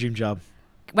 What's your dream job?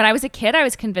 When I was a kid, I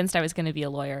was convinced I was going to be a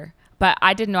lawyer, but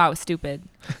I didn't know I was stupid.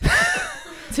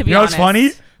 To be You know what's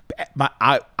honest. funny?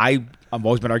 I've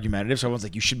always been argumentative, so everyone's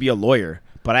like, you should be a lawyer.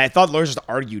 But I thought lawyers just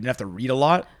argue. You didn't have to read a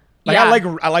lot. Like Yeah.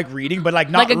 I like reading, but like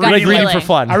not Like a gut reading. reading for feeling.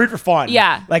 fun? I read for fun.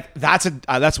 Yeah. Like that's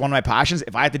one of my passions.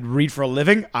 If I had to read for a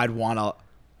living, I'd want to.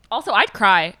 Also, I'd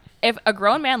cry if a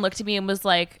grown man looked at me and was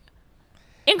like,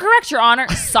 "Incorrect, Your Honor,"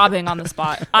 sobbing on the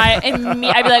spot. I'd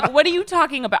be like, "What are you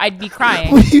talking about?" I'd be crying.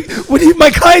 What do you?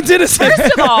 My client's innocent.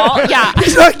 First of all, yeah,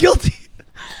 He's not guilty.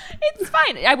 it's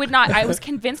fine. I would not. I was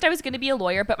convinced I was going to be a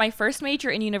lawyer, but my first major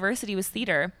in university was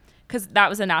theater because that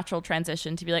was a natural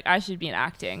transition to be like, I should be in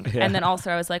acting. Yeah. And then also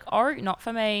I was like, art, not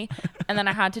for me. And then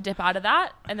I had to dip out of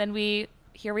that. And then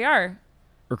here we are.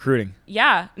 Recruiting.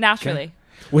 Yeah, naturally.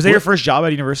 Was that your first job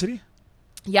at university?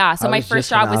 Yeah, so I my was first just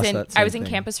gonna job was ask in that I was same in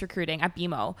thing. campus recruiting at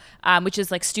BMO, which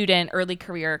is like student early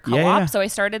career co-op. Yeah. So I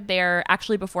started there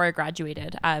actually before I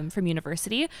graduated from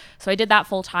university. So I did that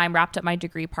full time, wrapped up my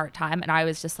degree part time, and I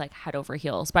was just like head over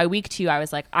heels. By week 2, I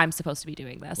was like, I'm supposed to be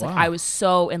doing this. Like Wow. I was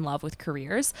so in love with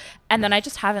careers, and then I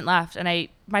just haven't left. And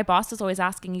my boss is always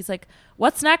asking, he's like,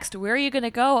 "What's next? Where are you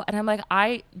gonna go?" And I'm like,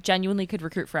 I genuinely could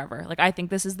recruit forever. Like I think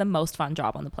this is the most fun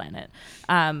job on the planet.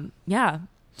 Yeah.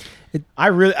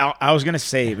 I was gonna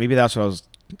say, maybe that's what I was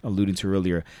alluding to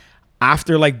earlier.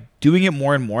 After like doing it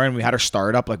more and more, and we had our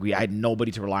startup, like I had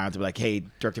nobody to rely on to be like, hey,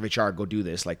 director of HR, go do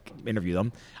this, like interview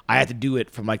them. I had to do it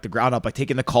from like the ground up, like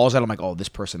taking the calls out. I'm like, oh, this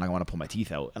person, I want to pull my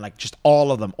teeth out, and like just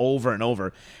all of them over and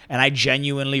over. And I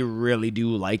genuinely really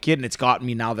do like it, and it's gotten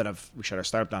me now that we shut our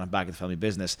startup down and back in the family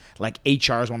business. Like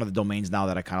HR is one of the domains now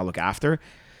that I kind of look after.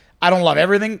 I don't love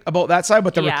everything about that side,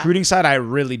 but the Yeah. recruiting side I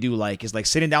really do like is like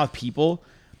sitting down with people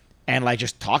and like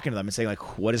just talking to them and saying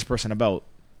like, what is this person about?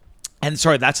 And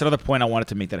sorry, that's another point I wanted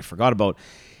to make that I forgot about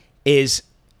is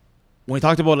when we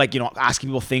talked about like, asking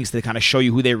people things to kind of show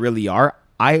you who they really are.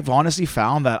 I've honestly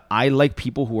found that I like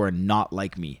people who are not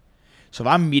like me. So if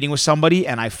I'm meeting with somebody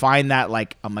and I find that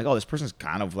like, I'm like, oh, this person's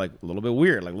kind of like a little bit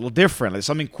weird, like a little different. Like there's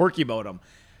something quirky about them.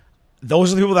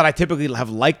 Those are the people that I typically have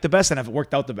liked the best and have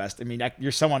worked out the best. I mean,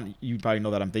 you're someone, you probably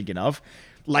know that I'm thinking of.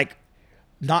 Like,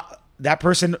 not that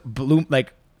person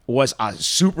was a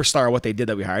superstar at what they did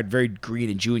that we hired, very green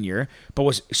and junior, but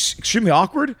was extremely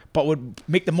awkward, but would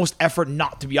make the most effort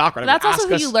not to be awkward. That's also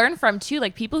who you learn from too.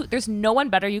 Like people, there's no one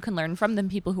better you can learn from than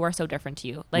people who are so different to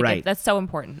you. Like Right. that's so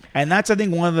important. And that's, I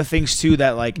think, one of the things too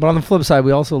that like, But on the flip side,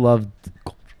 we also love.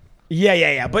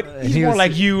 yeah. But he's He more was-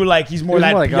 like you, like he's more he was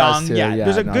that more like us, young. too. Yeah, Yeah,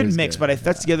 there's a no, good he's mix, good. but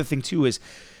that's the other thing too is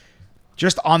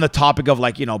just on the topic of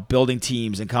like, building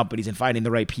teams and companies and finding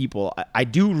the right people. I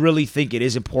do really think it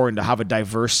is important to have a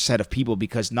diverse set of people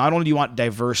because not only do you want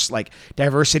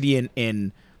diversity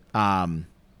in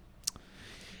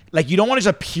like you don't want just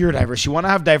a pure diverse. You want to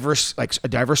have a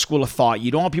diverse school of thought.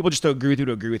 You don't want people just to agree with you.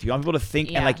 You want people to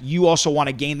think, Yeah. and like you also want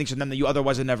to gain things from them that you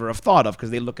otherwise would never have thought of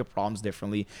because they look at problems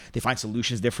differently, they find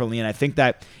solutions differently, and I think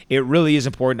that it really is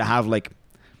important to have like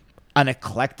an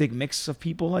eclectic mix of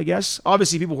people. I guess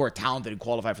obviously people who are talented and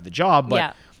qualified for the job, but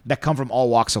Yeah. that come from all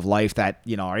walks of life. That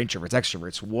are introverts,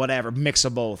 extroverts, whatever, mix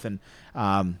of both. And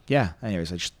anyways,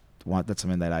 that's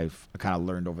something that I've kind of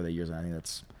learned over the years, and I think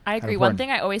that's. I kind of agree. One important.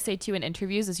 thing I always say too in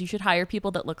interviews is you should hire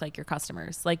people that look like your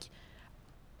customers. Like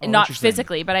Oh, not interesting.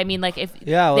 physically, but I mean like if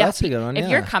Yeah, well, that's a good one, if yeah.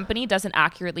 your company doesn't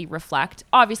accurately reflect,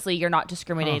 obviously you're not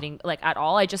discriminating like at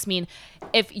all. I just mean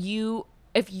if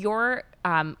your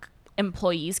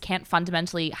employees can't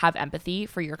fundamentally have empathy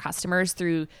for your customers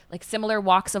through like similar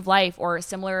walks of life or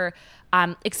similar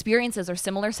experiences or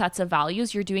similar sets of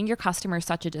values, you're doing your customers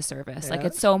such a disservice. Like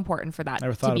it's so important for that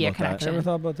Never to thought be a about that. I connection. never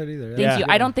thought about that either. Thank Yeah. you.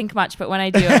 I don't think much, but when I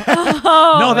do, No,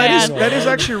 oh, man. that is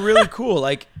actually really cool.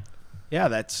 Like, yeah,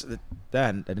 that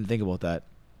I didn't think about that.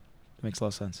 It makes a lot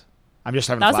of sense. I'm just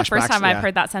having That was the first flashbacks, time I've yeah.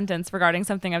 heard that sentence regarding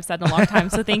something I've said in a long time.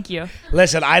 So thank you.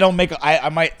 Listen, I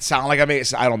might sound like I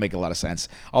don't make a lot of sense.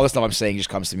 All the stuff I'm saying just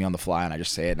comes to me on the fly, and I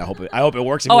just say it, and I hope it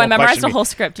works. If Oh, people I don't memorized question the me- whole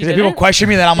script. You 'cause if people didn't? question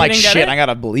me, then I'm You like, didn't get shit, it? I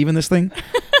gotta believe in this thing.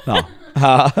 No.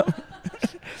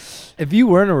 If you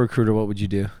weren't a recruiter, what would you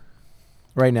do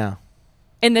right now?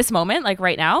 In this moment, like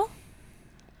right now,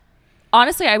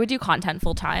 honestly, I would do content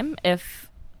full time. If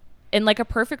in like a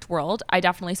perfect world, I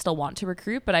definitely still want to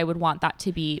recruit, but I would want that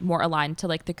to be more aligned to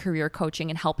like the career coaching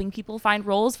and helping people find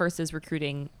roles versus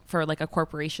recruiting for like a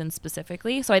corporation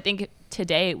specifically. So I think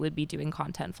today it would be doing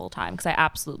content full time because I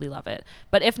absolutely love it.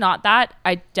 But if not that,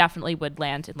 I definitely would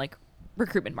land in like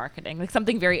recruitment marketing, like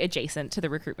something very adjacent to the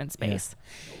recruitment space.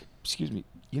 Excuse me.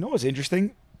 You know what's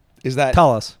interesting is that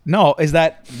Tell us. No, is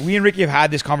that we and Ricky have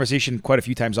had this conversation quite a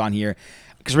few times on here.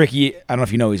 Because Ricky, I don't know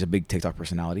if you know, he's a big TikTok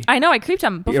personality. I know, I creeped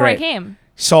him before right. I came.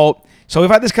 So we've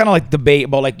had this kind of like debate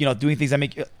about like, doing things that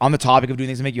make you, on the topic of doing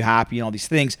things that make you happy and all these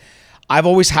things. I've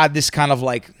always had this kind of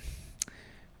like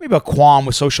maybe a qualm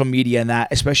with social media and that,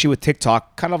 especially with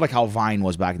TikTok, kind of like how Vine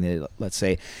was back in the day, let's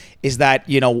say, is that,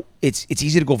 it's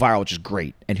easy to go viral, which is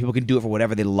great. And people can do it for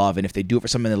whatever they love. And if they do it for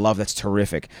something they love, that's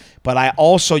terrific. But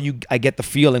I get the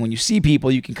feeling when you see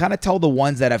people, you can kind of tell the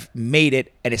ones that have made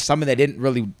it and it's something they didn't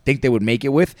really think they would make it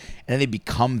with. And then they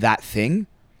become that thing.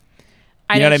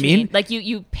 I You know what I you mean? Like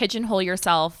you pigeonhole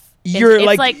yourself. You're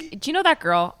it's like- do you know that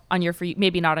girl on your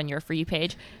maybe not on your For You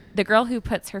page, the girl who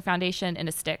puts her foundation in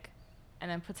a stick and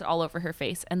then puts it all over her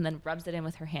face and then rubs it in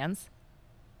with her hands?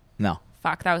 No.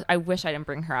 Fuck, I wish I didn't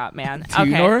bring her up, man. Do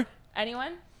you know her?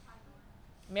 Anyone?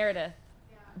 Meredith.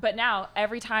 But now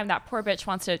every time that poor bitch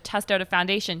wants to test out a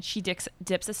foundation, she dips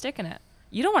a stick in it.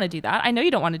 You don't want to do that. I know you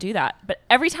don't want to do that. But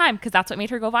every time, because that's what made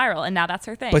her go viral, and now that's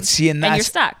her thing. But see, and you're that's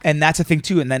stuck. and that's the thing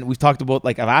too. And then we've talked about,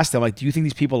 like, I've asked them, like, do you think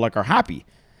these people like are happy?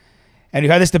 And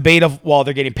we've had this debate of, well,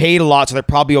 they're getting paid a lot, so they're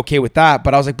probably okay with that.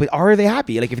 But I was like, but are they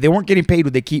happy? Like, if they weren't getting paid,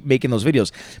 would they keep making those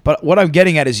videos? But what I'm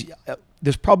getting at is,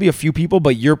 there's probably a few people,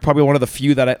 but you're probably one of the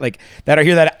few that are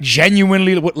here that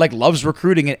genuinely like loves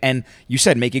recruiting and you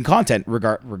said making content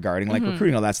regarding like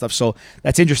recruiting, all that stuff. So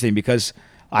that's interesting, because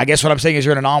I guess what I'm saying is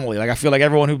you're an anomaly. Like, I feel like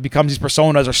everyone who becomes these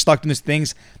personas are stuck in these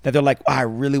things that they're like, oh, I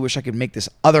really wish I could make this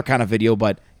other kind of video,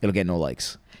 but it'll get no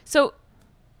likes. So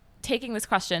taking this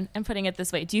question and putting it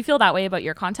this way, do you feel that way about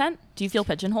your content? Do you feel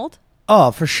pigeonholed? Oh,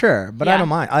 for sure. But I Yeah. don't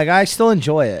mind. Like, I still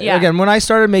enjoy it. Yeah. Again, when I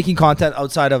started making content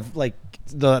outside of like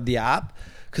the app,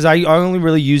 because I only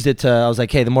really used it to, I was like,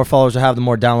 hey, the more followers I have, the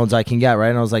more downloads I can get, right?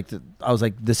 And I was like,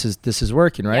 this is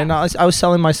working, right? Yeah. And I was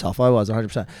selling myself. I was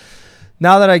 100%.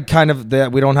 Now that I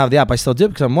we don't have the app, I still do it,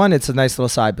 because one, it's a nice little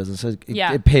side business.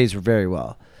 It pays very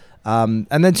well. And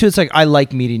then two, it's like, I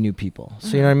like meeting new people.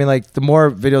 So, you know what I mean? Like, the more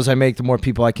videos I make, the more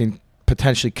people I can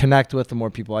potentially connect with, the more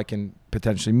people I can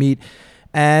potentially meet.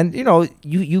 And, you know,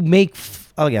 you make,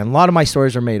 again, a lot of my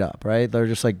stories are made up, right? They're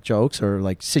just like jokes or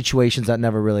like situations that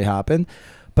never really happened.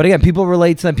 But again, people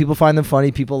relate to them. People find them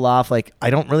funny. People laugh. Like, I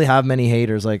don't really have many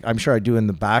haters. Like, I'm sure I do in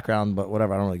the background, but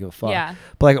whatever. I don't really give a fuck. Yeah.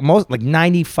 But like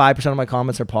 95% of my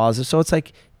comments are positive. So it's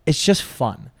like, it's just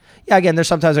fun. Yeah, again, there's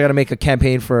sometimes I got to make a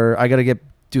campaign I got to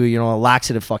do a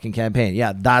laxative fucking campaign.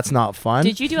 Yeah, that's not fun.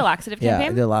 Did you do a laxative Yeah, I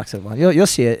campaign? did a laxative one. You'll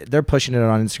see it. They're pushing it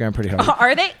on Instagram pretty hard.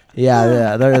 Are they?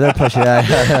 Yeah, they're pushing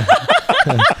it.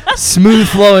 Smooth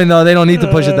flowing though. They don't need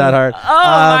to push it that hard. Oh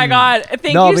my God. Thank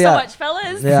you but so yeah. much,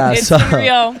 fellas. Yeah, It's so- been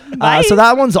real. Bye. So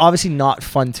that one's obviously not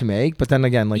fun to make, but then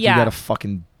again, like, Yeah. you got a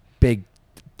fucking big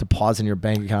deposit in your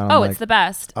bank account. Oh, I'm it's the like,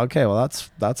 best. okay, well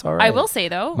that's all right. I will say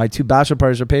though, My 2 bachelor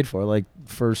parties are paid for, like,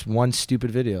 first one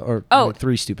stupid video or Oh. like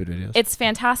 3 stupid videos. it's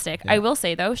fantastic. Yeah. I will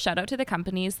say though, shout out to the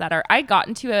companies that are. I got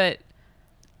into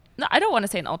I don't want to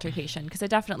say an altercation, because it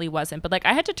definitely wasn't, but like,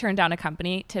 I had to turn down a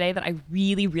company today that I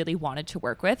really, really wanted to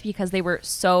work with, because they were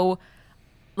so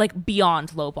like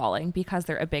beyond lowballing, because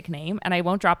they're a big name, and I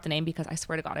won't drop the name because I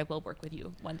swear to God I will work with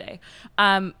you one day.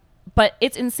 But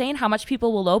it's insane how much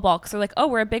people will lowball, because they're like, oh,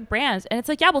 we're a big brand, and it's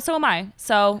like, yeah, well, so am I.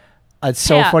 So It's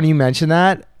so Yeah. funny you mentioned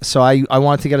that. So I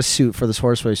wanted to get a suit for this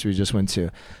horse race we just went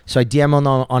to. So I DM them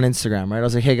on Instagram, right? I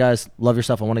was like, hey guys, love your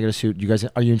stuff. I want to get a suit. You guys,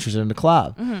 are you interested in the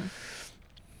collab? Mm-hmm.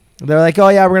 They're like, oh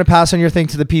yeah, we're going to pass on your thing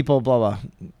to the people, blah, blah.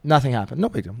 Nothing happened. No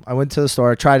big deal. I went to the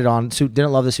store, tried it on. Suit,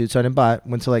 didn't love the suit, so I didn't buy it.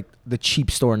 Went to like the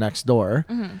cheap store next door,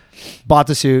 bought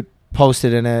the suit,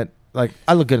 posted in it. Like,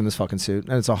 I look good in this fucking suit.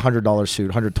 And it's a $100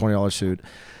 suit, $120 suit.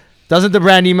 Doesn't the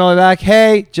brand email me back?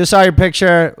 Hey, just saw your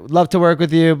picture. Love to work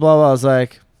with you. Blah, blah. I was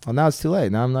like, well, now it's too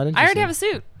late. Now I'm not interested. I already have a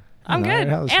suit. I'm No, I already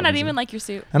good. have this And I fucking didn't even suit. like your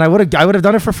suit. And I would have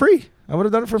done it for free. I would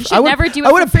have done it for free. should never do it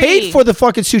I would for have paid free. for the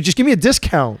fucking suit. Just give me a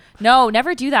discount. No,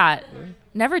 never do that.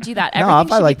 Never do that. No, Everything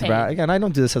if I should like be the paid. brand. Again, I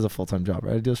don't do this as a full-time job,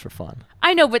 right? I do this for fun.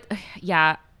 I know, but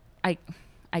yeah, I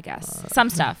guess some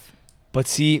stuff. But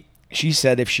see, she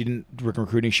said if she didn't work in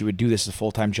recruiting, she would do this as a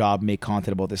full-time job, make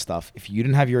content about this stuff. If you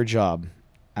didn't have your job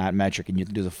at Metric and you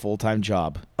had to do a full-time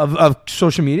job, Of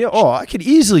social media? Oh, I could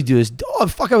easily do this. Oh,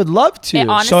 fuck, I would love to. It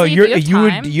honestly- so if you're you have you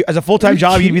time- would as a full-time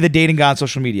job, you'd be the dating guy on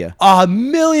social media.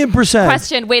 1,000,000%.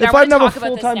 Question. Wait, I if wanna didn't have talk a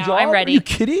about this full-time now. job, I'm ready. Are you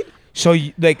kidding? So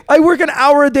you, like, I work an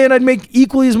hour a day and I'd make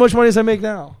equally as much money as I make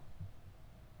now.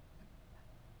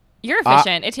 You're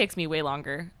efficient. It takes me way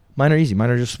longer. Mine are easy. Mine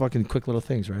are just fucking quick little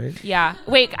things, right? Yeah.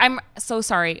 Wait, I'm so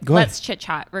sorry. Go ahead. Let's chit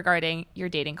chat regarding your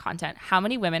dating content. How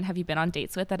many women have you been on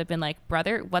dates with that have been like,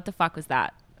 brother, what the fuck was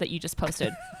that you just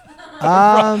posted?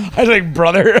 I was like,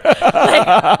 brother.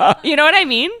 You know what I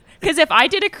mean? Because if I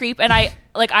did a creep and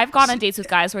I've gone on dates with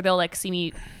guys where they'll like see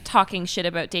me talking shit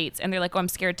about dates and they're like, oh, I'm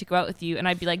scared to go out with you. And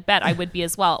I'd be like, bet I would be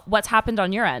as well. What's happened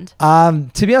on your end?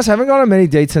 To be honest, I haven't gone on many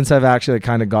dates since I've actually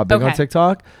kind of got big on Okay.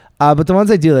 TikTok. But the ones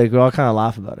I do, like, we all kind of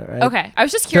laugh about it, right? Okay. I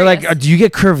was just They're curious. like, do you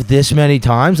get curved this many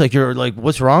times? Like, you're like,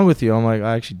 what's wrong with you? I'm like,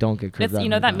 I actually don't get curved. It's, that you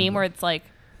know many that meme times. where it's like,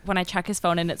 when I check his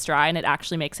phone and it's dry and it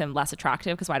actually makes him less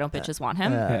attractive because why don't bitches want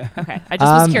him? Yeah. Okay. I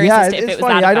just was curious yeah, as to if it's it was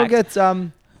funny. that I don't effect.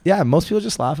 get. Yeah, most people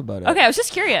just laugh about it. Okay, I was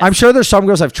just curious. I'm sure there's some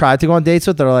girls I've tried to go on dates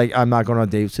with that are like, I'm not going on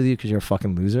dates with you because you're a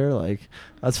fucking loser. Like,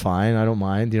 that's fine. I don't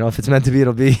mind. You know, if it's meant to be,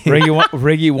 it'll be.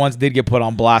 Riggy once did get put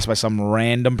on blast by some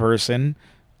random person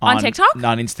On TikTok?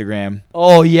 on Instagram.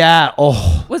 Oh yeah.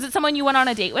 Oh Was it someone you went on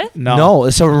a date with? no,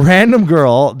 it's a random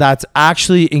girl that's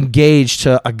actually engaged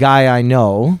to a guy I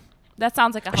know. That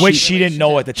sounds like a Which healthy she didn't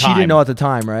know at the relationship. time. She didn't know at the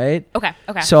time, right? Okay.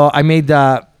 Okay. So I made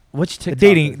what's The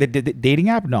TikTok? the dating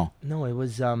app? No. No, it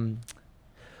was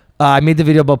I made the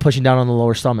video about pushing down on the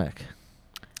lower stomach.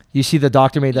 You see the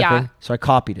doctor made that Yeah. thing, so I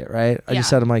copied it. Right. I Yeah. just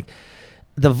said I'm like,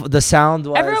 the sound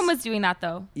was. Everyone was doing that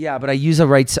though. Yeah, but I used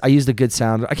a good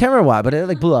sound. I can't remember why, but it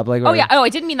like blew up. Like. Oh yeah. Oh, I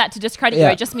didn't mean that to discredit you.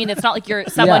 Yeah. I just mean it's not like you're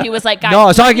someone Yeah. who was like, guys, No,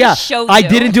 it's not let like, me show I you."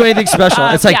 didn't do anything special.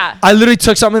 It's like yeah. I literally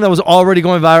took something that was already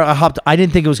going viral. I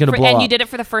didn't think it was gonna blow And up. you did it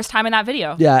for the first time in that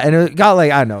video. Yeah, and it got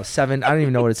like I don't know 7. I don't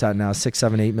even know what it's at now. 6,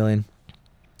 7, 8 million.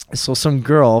 So some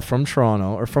girl from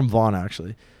Toronto or from Vaughan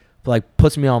actually, like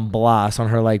puts me on blast on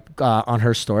her on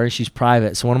her story. She's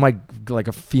private. So one of my like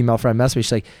a female friend messaged me.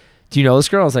 She's like, "Do you know this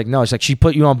girl?" I was like, "No." She's like, "She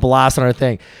put you on blast on her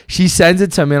thing." She sends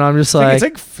it to me, and I'm just like, It's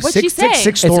like What'd she say?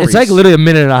 six it's stories. like literally a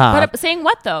minute and a half. But saying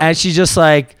what though? And she's just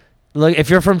like, look, if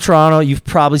you're from Toronto, you've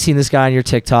probably seen this guy on your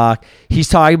TikTok. He's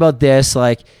talking about this.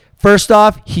 Like, first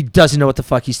off, he doesn't know what the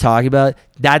fuck he's talking about.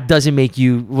 That doesn't make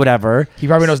you whatever. He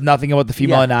probably knows nothing about the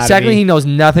female Yeah. anatomy. Secondly, he knows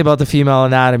nothing about the female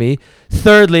anatomy.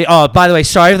 Thirdly, oh, by the way,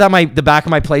 sorry that the back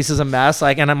of my place is a mess.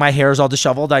 Like, and my hair is all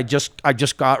disheveled. I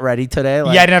just got ready today.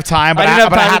 Like, yeah, I didn't have time, but I I, didn't have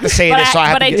but I time had to- to say but this, so I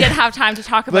had to I get- did have time to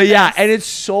talk about But yeah, this. and it's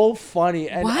so funny.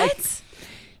 And What?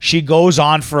 She goes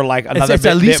on for like another it's bit,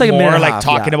 at least bit like a minute more, and a like half,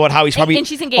 talking yeah. about how he's probably And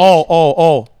she's engaged.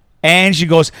 Oh. And she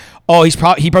goes, "Oh, he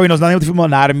probably knows nothing about the female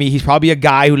anatomy. He's probably a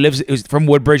guy who's from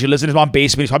Woodbridge, who lives in his mom's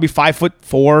basement. He's probably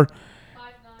 5'4".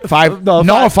 5 No,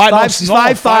 no, five,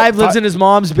 5'5", 5'5", lives in his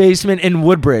mom's basement in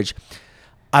Woodbridge.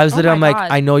 I was Oh literally, I'm my like,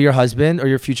 God. I know your husband or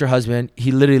your future husband.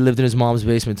 He literally lived in his mom's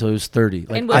basement until he was 30.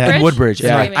 Like, In Woodbridge? In Woodbridge.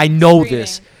 Yeah. And like, I know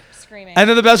this. Screaming. And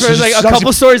then the best part is like a Such a-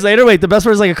 couple stories later. Wait, the best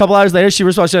part is like a couple hours later, she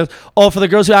responds, she goes, "Oh, for the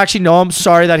girls who actually know him,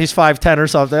 sorry that he's 5'10" or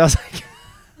something." I was like,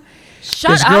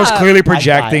 Shut This up. girl's clearly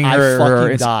projecting I her. fucking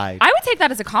It's- died. I would take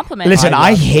that as a compliment. Listen, I I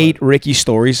love hate Ricky's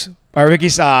stories. Or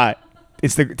Ricky's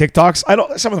it's the TikToks. I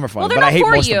don't. Some of them are funny, well, they're but not I hate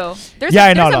for most you. of them. There's Yeah, I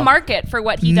a, know, there's no. a market for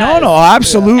what he No, does. no,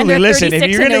 absolutely. And they're Listen, 36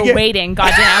 if you're and gonna they're get, waiting,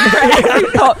 goddamn.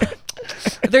 No,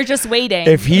 they're just waiting.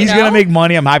 if he's you know? gonna make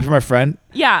money, I'm happy for my friend.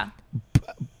 yeah.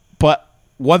 But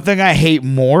one thing I hate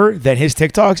more than his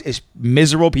TikToks is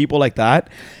miserable people like that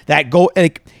go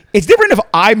like. It's different if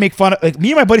I make fun of, like,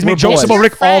 me and my buddies make jokes boys. about Your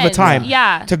Rick all the friends, time.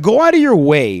 yeah. To go out of your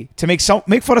way to make fun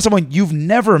of someone you've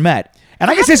never met.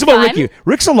 And I can say this having about fun. Ricky.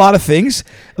 Rick's a lot of things.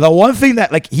 The one thing that,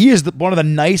 like, he is one of the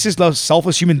nicest, most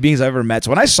selfless human beings I've ever met. So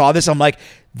when I saw this, I'm like,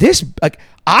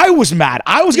 I was mad.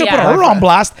 I was going to Yeah. put her on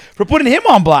blast for putting him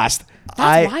on blast.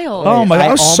 That's wild. Oh my God,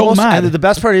 I was so mad. And the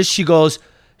best part is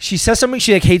she says something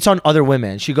she like hates on other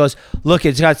women. She goes, "Look,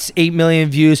 it's got 8 million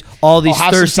views. All these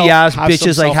have some thirsty self- ass have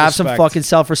bitches some like have some self-respect." fucking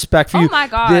self-respect for Oh you. my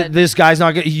God. This guy's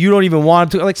not good. You don't even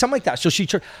want him to like something like that."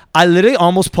 So I literally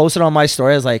almost posted on my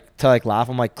story as like to like laugh.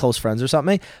 I'm like close friends or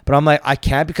something, but I'm like I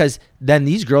can't because then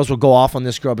these girls will go off on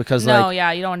this girl because No, like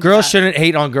yeah, you don't wanna do girls that. shouldn't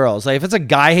hate on girls. Like if it's a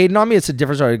guy hating on me, it's a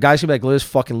different story. Guys should be like, "Look, this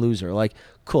fucking loser." Like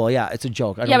cool, yeah, it's a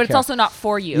joke. I Yeah, don't but it's care. also not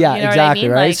for you. Yeah, you know exactly, what I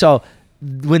mean? right? Like, So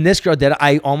when this girl did it,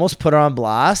 I almost put her on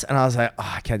blast, and I was like,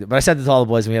 "Oh, I can't do it." But I said this to all the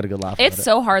boys, and we had a good laugh. it's about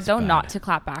so hard though not to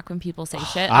clap back when people say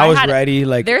shit. I was ready,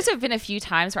 like- there's been a few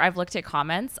times where I've looked at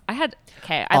comments. I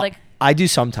it. I do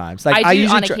sometimes. Like I do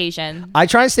usually on occasion. I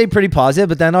try and stay pretty positive,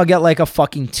 but then I'll get like a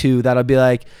fucking 2 that'll be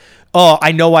like, "Oh,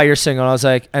 I know why you're single." And I was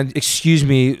like, "And excuse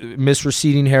me, Miss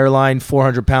Receding Hairline,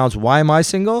 400 pounds. Why am I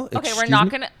single?" Okay, we're Excuse not me?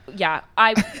 gonna. Yeah,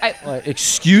 I Like,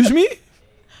 excuse me.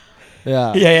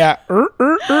 Yeah. Yeah.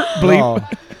 Bleep. No.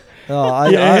 No,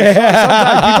 we're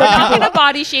not gonna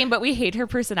body shame, but we hate her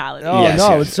personality. Oh Yes,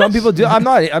 no! yes. Some people do. I'm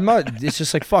not. It's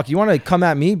just like fuck. You want to come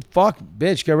at me? Fuck,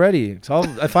 bitch, get ready. So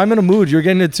if I'm in a mood, you're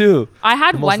getting it too. I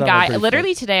had Most one of them are guy. pretty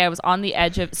Literally today, I was on the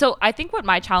edge of. So I think what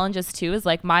my challenge is too is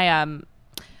like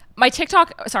my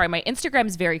TikTok. Sorry, my Instagram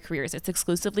is very careers. It's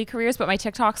exclusively careers, but my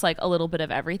TikTok's like a little bit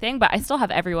of everything. But I still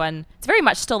have everyone. It's very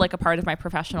much still like a part of my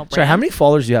professional brand. Sorry, how many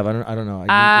followers do you have? I don't know.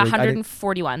 I didn't-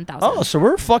 141,000. Oh, so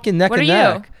we're fucking neck What and are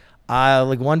you? neck.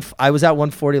 Like I was at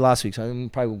 140 last week, so I'm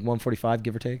probably 145,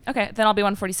 give or take. Okay, then I'll be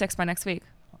 146 by next week.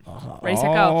 Ready, set,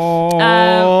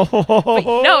 Oh. go. But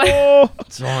no.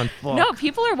 It's on. Fuck. No,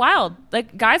 people are wild.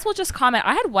 Like guys will just comment.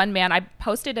 I had one man. I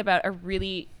posted about a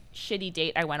really shitty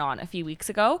date I went on a few weeks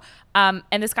ago, and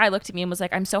this guy looked at me and was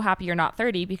like, "I'm so happy you're not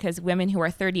 30 because women who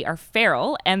are 30 are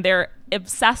feral and they're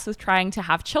obsessed with trying to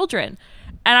have children."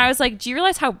 And I was like, "Do you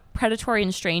realize how predatory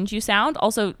and strange you sound?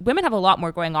 Also, women have a lot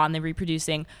more going on than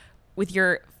reproducing with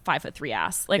your 5'3"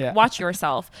 ass. Like, Yeah. watch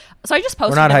yourself." So I just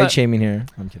posted. We're not height about- shaming here.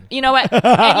 I'm kidding. You know what? And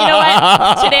you know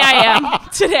what? Today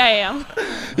I am.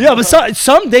 Yeah, but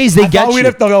some days they I get thought we'd you.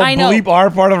 have to go I know. bleep our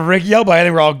part of Ricky out, but I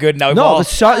think we're all good now. No, but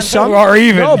some We're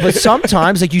even. No, but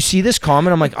sometimes like you see this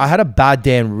comment, I'm like, I had a bad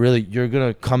day, and really, you're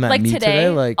gonna come at Like me today.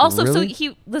 Like Also, really?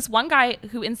 so this one guy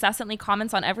who incessantly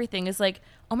comments on everything is like,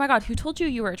 "Oh my God, who told you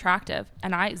you were attractive?"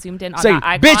 And I zoomed in on It's like, that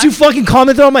icon. bitch, you fucking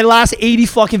commented on my last 80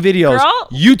 fucking videos. Girl.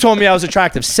 You told me I was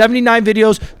attractive. 79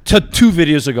 videos to 2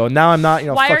 videos ago. Now I'm not,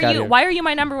 Why fuck are outta you here. why are you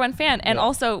my number one fan? And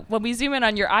also, when we zoom in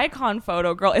on your icon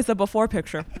photo, girl, it's a before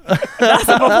picture. That's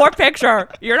a before picture.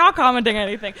 You're not commenting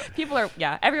anything. People are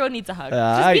everyone needs a hug.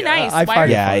 Just be nice. I Why find are it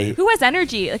you- funny. Who has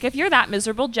energy? Like if you're that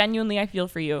miserable, genuinely I feel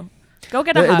for you. Go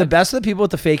get a The hug. best of the people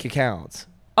with the fake accounts.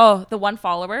 Oh, the one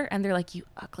follower, and they're like, "You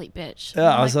ugly bitch."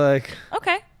 Yeah, I'm I was like,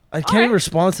 okay. I can't All right. even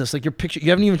respond to this. Like your picture, you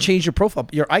haven't even changed your profile,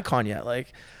 your icon yet.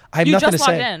 Like I have You nothing just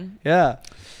to logged say. in. Yeah.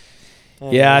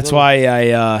 Yeah, that's why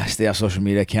I stay off social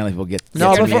media. I can't let people get.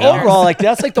 No, get to but me for now. overall, like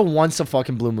that's like the once a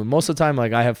fucking blue moon. Most of the time,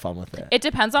 like I have fun with it. It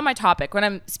depends on my topic. When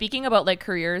I'm speaking about like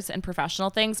careers and professional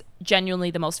things,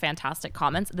 genuinely the most fantastic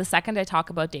comments. The second I talk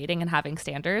about dating and having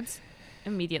standards,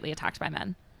 immediately attacked by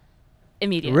men.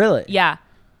 Immediately. Really? Yeah.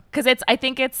 Because I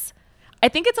think it's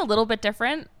a little bit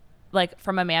different, like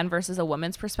from a man versus a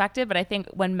woman's perspective. But I think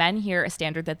when men hear a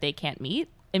standard that they can't meet,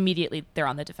 immediately they're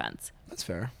on the defense. That's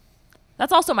fair.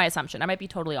 That's also my assumption. I might be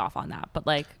totally off on that, but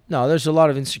like, No, there's a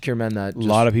lot of insecure men that just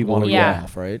lot of people want to who- go Yeah.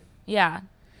 off, right? yeah.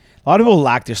 A lot of people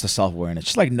lack just the self awareness.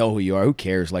 Just like know who you are. Who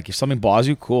cares? Like if something bothers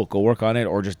you, cool, go work on it,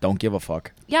 or just don't give a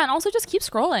fuck. Yeah, and also just keep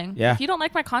scrolling. Yeah. If you don't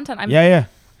like my content, Yeah.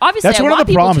 obviously That's I one of want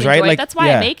the people problems, to right? enjoy it. Like, That's why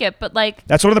yeah. I make it. But like,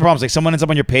 That's one of the problems. Like someone ends up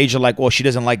on your page, they're like, well, she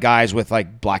doesn't like guys with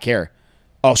like black hair.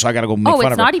 Oh, so I gotta go make fun it's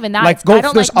of her. not even that. Like, It's, go. I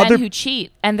don't There's like other. men who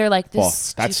cheat, and they're like, this Well,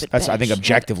 stupid that's I think bitch.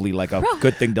 objectively like a Bro.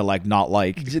 good thing to like not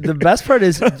like. The best part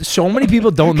is so many people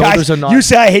don't know Guys, there's a not. you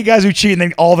say I hate guys who cheat, and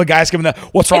then all the guys come in there.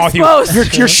 What's wrong Exposed.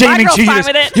 with you? You're My shaming girl's fine cheaters.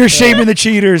 with it. You're shaming the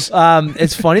cheaters.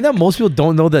 It's funny that most people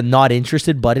don't know that not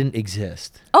interested button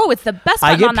exists. Oh, it's the best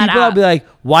I button get on that people that'll app. be like,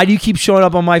 "Why do you keep showing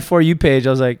up on my For You page?" I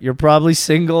was like, "You're probably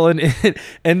single and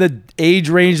in the age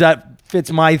range that fits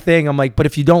my thing." I'm like, "But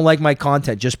if you don't like my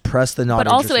content, just press the not." But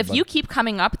also, interested if you button." keep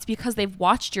coming up, it's because they've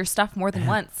watched your stuff more than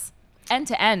once, end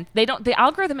to end. They don't. The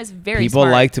algorithm is very People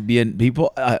smart. like to be in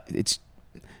people. It's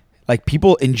like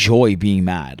people enjoy being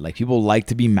mad. Like people like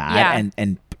to be mad Yeah.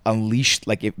 and unleash.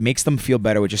 Like it makes them feel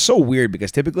better, which is so weird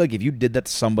because typically, like if you did that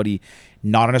to somebody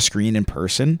not on a screen in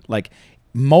person, like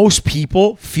most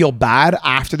people feel bad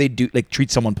after they do like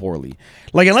treat someone poorly.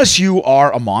 Like unless you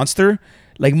are a monster.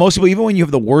 Like most people, even when you have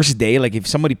the worst day, like if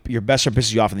somebody, your best friend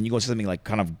pisses you off and then you go say something like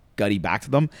kind of gutty back to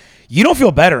them, you don't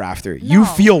feel better after. You No.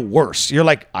 feel worse. You're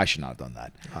like, I should not have done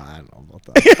that. I don't know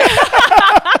about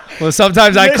that. Well,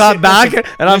 sometimes I Listen, clap back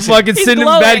listen, and I'm listen. fucking He's sitting in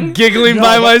glowing. bed giggling No,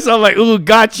 by but- myself, like, "Ooh,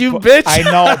 got you, bitch." I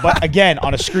know, but again,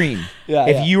 on a screen. Yeah,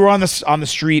 if yeah. you were on the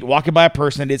street walking by a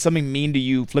person and did something mean to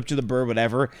you, flipped you the bird,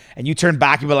 whatever, and you turn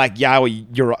back and be like, "Yeah, well,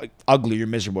 you're ugly, you're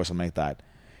miserable," or something like that.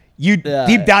 You Yeah.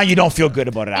 deep down, you don't feel good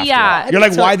about it after. Yeah. You're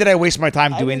like, So- why did I waste my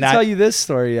time I doing didn't that? tell you this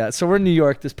story yet. So we're in New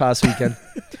York this past weekend.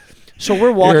 So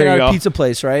we're walking Here you out go. a pizza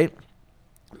place, right?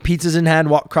 Pizza's in hand,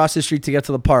 walk across the street to get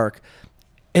to the park.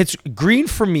 It's green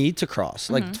for me to cross,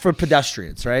 like for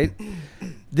pedestrians, right?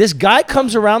 This guy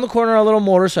comes around the corner on a little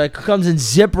motorcycle, comes and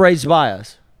zip race by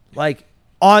us. Like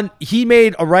he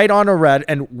made a right on a red,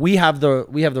 and we have the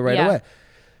right Yeah. away.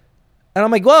 And I'm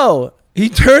like, whoa. He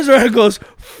turns around and goes,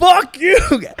 "Fuck you."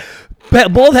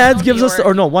 Both hands Oh, gives New us, York.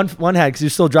 or no, one hand because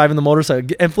he's still driving the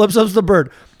motorcycle and flips us the bird.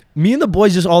 Me and the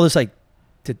boys just all this like,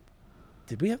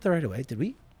 did we have the right away? Did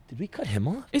we cut him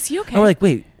off? Is he okay? And we're like,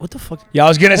 wait, what the fuck? Yeah, I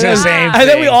was gonna say the same. And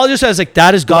then we thing. all just, I was like,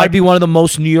 that has got to Like- be one of the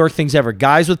most New York things ever.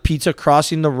 Guys with pizza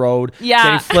crossing the road, Yeah.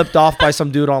 getting flipped off by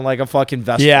some dude on like a fucking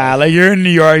Vespa. Yeah, like you're in New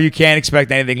York, you can't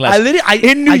expect anything less.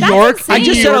 in New That's York, insane. I in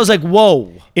just New said, I York- was like,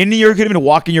 whoa. in New York, you could have been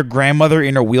walking your grandmother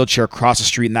in her wheelchair across the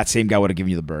street, and that same guy would have given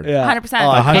you the bird. Yeah. 100%.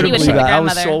 I And he couldn't would believe hit the that. That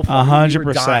was grandmother. so funny. We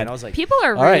were 100%. dying. I was like, People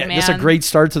are rude, all right, man. that's a great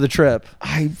start to the trip.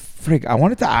 I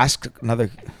wanted to ask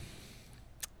another.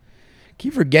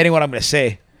 Keep forgetting what I'm gonna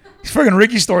say. These freaking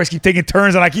Ricky stories keep taking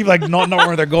turns, and I keep like not knowing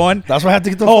where they're going. That's why I have to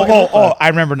get the Oh! I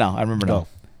remember now. Go.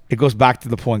 It goes back to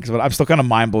the point because I'm still kind of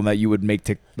mind blown that you would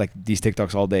make like these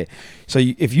TikToks all day. So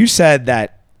if you said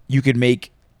that you could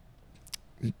make,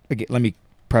 again, let me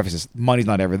preface this: money's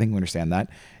not everything. We understand that,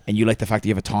 and you like the fact that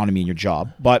you have autonomy in your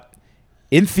job. But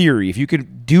in theory, if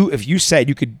you said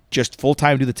you could just full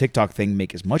time do the TikTok thing,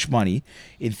 make as much money,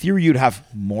 in theory you'd have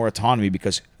more autonomy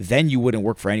because then you wouldn't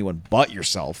work for anyone but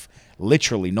yourself.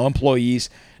 Literally, no employees,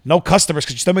 no customers,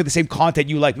 because you still make the same content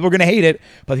you like. People are gonna hate it,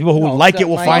 but people who like it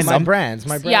will find my them. brands.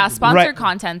 My brands. Yeah, sponsored Right.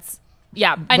 contents.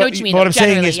 Yeah, I know what you mean. But what though, I'm saying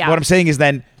generally, is, yeah. what I'm saying is,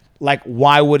 then, like,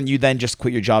 why wouldn't you then just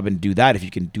quit your job and do that if you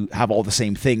can have all the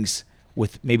same things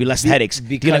with maybe less headaches,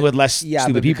 dealing with less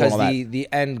stupid but people because and all that? the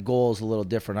end goal is a little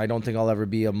different. I don't think I'll ever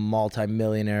be a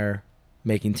multi-millionaire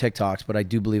making TikToks, but I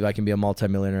do believe I can be a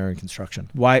multi-millionaire in construction.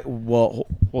 Why? Well,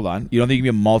 hold on. You don't think you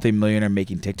can be a multi-millionaire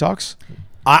making TikToks?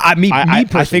 Me I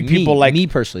personally, think people like- me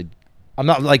personally. I'm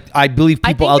not like I believe I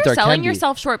people think out there you're selling can be.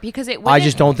 yourself short because it. I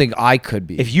just don't think I could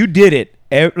be. If you did it,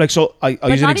 like so, I'll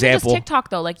But use an not even example. just TikTok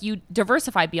though. Like you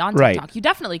diversify beyond Right. TikTok. You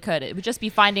definitely could. It would just be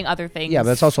finding other things. yeah, but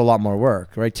that's also a lot more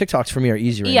work, right? TikToks for me are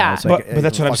easier. Right Yeah. now. It's like, But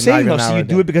that's what I'm fucking not saying even though. an So hour you a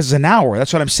do day. it because it's an hour.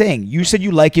 That's what I'm saying. You said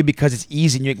you like it because it's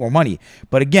easy and you make more money.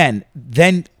 But again,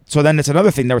 then it's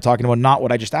another thing that we're talking about, not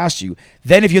what I just asked you.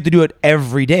 Then if you have to do it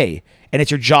every day and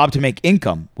it's your job to make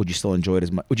income, would you still enjoy it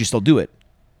as much? Would you still do it?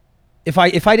 If I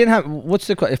didn't have what's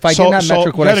the if I didn't have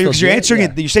metric, would I still because you're do it? answering Yeah.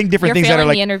 it, you're saying different You're things that failing are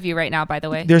like the interview right now, by the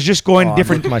way. there's just going Oh, I'm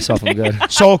different. looking myself, I'm good.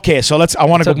 So okay, so I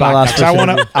want to go Took my back last because I want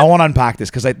person. to I want to unpack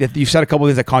this because you said a couple of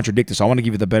things that contradict this. So I want to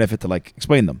give you the benefit to like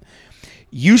explain them.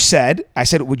 I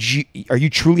said, are you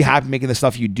truly happy making the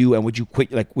stuff you do, and would you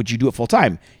quit? Like, would you do it full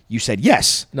time? You said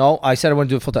yes. No, I said I wouldn't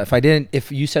do it full time.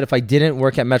 If you said if I didn't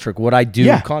work at Metric, would I do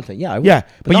Yeah. content? Yeah, I would. Yeah,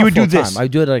 but not you would do full-time. this. I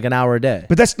would do it like an hour a day.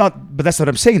 But that's not what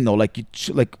I'm saying though.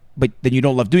 But then you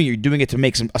don't love doing it. You're doing it to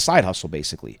make a side hustle,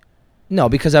 basically. No,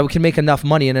 because I can make enough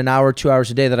money in an hour, 2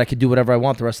 hours a day that I could do whatever I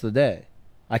want the rest of the day.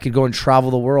 I could go and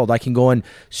travel the world. I can go and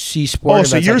see sport. Oh,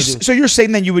 so events. you're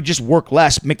saying then you would just work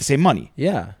less, make the same money.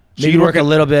 Yeah. So Maybe you'd work work a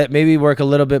little bit. Maybe work a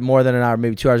little bit more than an hour.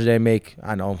 Maybe 2 hours a day. Make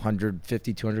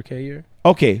 150, 200K a year.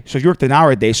 Okay, so if you worked an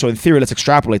hour a day, so in theory, let's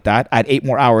extrapolate that. Add 8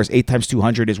 more hours. 8 times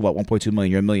 200 is what? 1.2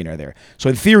 million. You're a millionaire there. So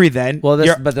in theory, then, Well,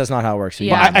 you're- but that's not how it works. So you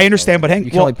Yeah. can't- I understand, but hang.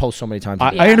 you can well, only post so many times. a I,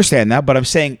 day. I Yeah. understand that, but I'm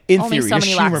saying in Only theory, so just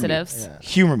many humor laxatives. me.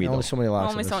 Humor me though. Only so many Only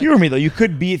laxatives. so Humor me though. You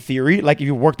could be in theory, like if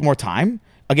you worked more time.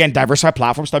 Again, diversify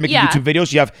platforms. Start making Yeah. YouTube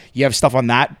videos. You have stuff on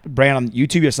that brand on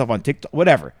YouTube. You have stuff on TikTok.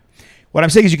 Whatever. What I'm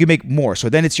saying is you can make more. So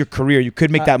then it's your career. You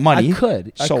could make that money. I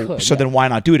could. So yeah. then why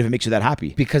not do it if it makes you that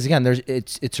happy? Because again,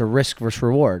 it's a risk versus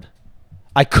reward.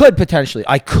 I could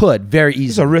very There's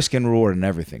easily. a risk and reward and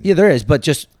everything. Yeah, there is, but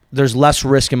just there's less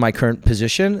risk in my current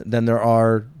position than there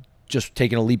are just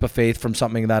taking a leap of faith from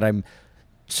something that I'm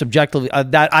subjectively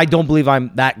that I don't believe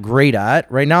I'm that great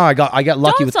at right now. I got lucky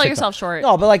Don't with sell TikTok. yourself short.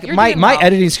 No, but like You're my doing well.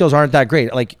 editing skills aren't that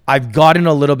great. Like I've gotten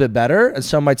a little bit better, and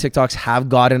some of my TikToks have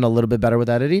gotten a little bit better with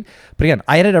editing. But again,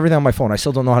 I edit everything on my phone. I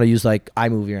still don't know how to use like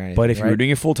iMovie or anything. But if you right? were doing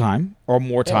it full time or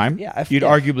more time, you'd if.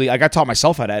 arguably. Like I taught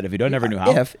myself how to edit. If I never knew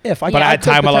how. If I But I had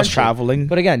could time while I was potentially. traveling.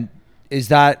 But again, is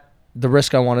that the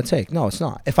risk I want to take? No, it's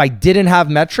not. If I didn't have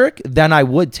Metric, then I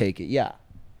would take it. Yeah.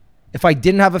 If I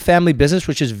didn't have a family business,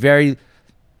 which is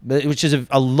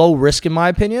a low risk in my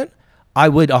opinion, I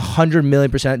would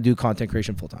 100,000,000% do content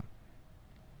creation full time.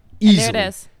 And Easily. there it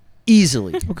is.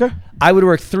 Easily. Okay. I would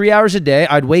work 3 hours a day.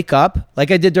 I'd wake up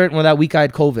like I did during that week I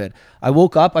had COVID. I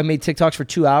woke up, I made TikToks for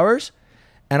 2 hours,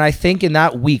 and I think in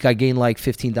that week I gained like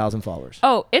 15,000 followers.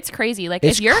 Oh, it's crazy. Like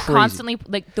It's if you're crazy. constantly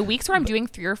like the weeks where I'm doing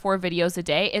 3 or 4 videos a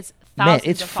day, it's Man, thousands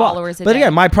it's of fucked. followers a But day.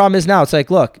 again, my problem is now it's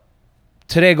like, look,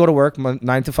 today I go to work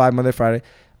 9 to 5, Monday, Friday.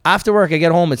 After work, I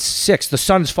get home at 6. The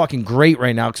sun's fucking great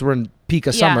right now because we're in peak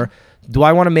of Yeah. summer. Do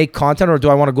I want to make content or do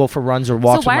I want to go for runs or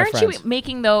walks So why with my aren't friends? you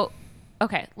making though?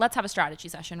 Okay, let's have a strategy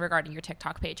session regarding your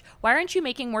TikTok page. Why aren't you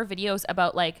making more videos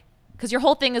about like? Because your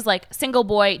whole thing is like single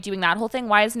boy doing that whole thing.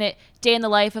 Why isn't it day in the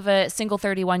life of a single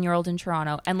 31-year-old in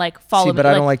Toronto and like follow? See, but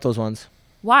I don't like those ones.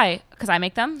 Why? Because I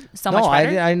make them so much No,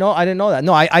 better. I didn't know that.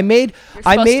 No, I made You're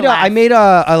supposed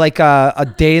to a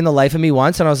day in the life of me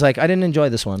once, and I was like, I didn't enjoy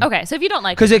this one. Okay, so if you don't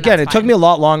like, Because then again, that's it took fine. me a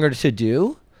lot longer to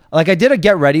do. Like I did a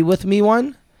get ready with me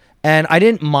one, and I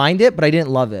didn't mind it, but I didn't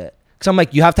love it. Because I'm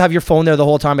like, you have to have your phone there the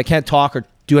whole time. I can't talk or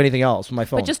do anything else with my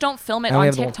phone. But just don't film it I only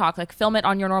on have the- TikTok. Like film it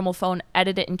on your normal phone,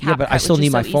 edit it in CapCut. yeah, but I still which need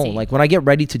is my so phone. easy. Like when I get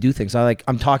ready to do things,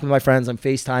 I'm talking to my friends, I'm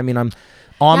FaceTiming, I'm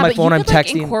on Yeah, my but phone, you I'm could, like,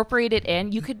 texting. incorporate it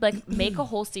in. You could like make a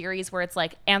whole series where it's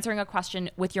like answering a question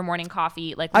with your morning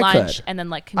coffee, like I lunch, could. and then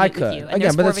like I commute could with you. And again,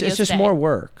 there's but 4 it's videos just a day. more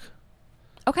work.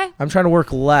 Okay, I'm trying to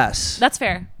work less. that's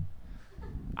fair.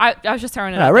 I was just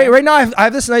throwing it Yeah, out right, there. right now I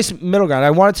have this nice middle ground.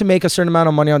 I wanted to make a certain amount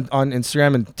of money on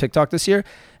Instagram and TikTok this year,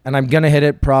 and I'm gonna hit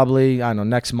it probably, I don't know,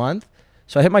 next month.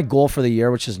 So I hit my goal for the year,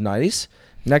 which is nice.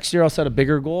 Next year I'll set a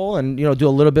bigger goal and do a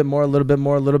little bit more, a little bit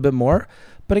more, a little bit more.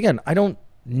 But again, I don't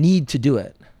need to do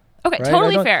it. Okay, Right?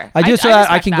 totally I don't- fair. I do it so that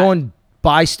I respect can go and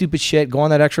buy stupid shit, go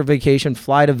on that extra vacation,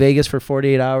 fly to Vegas for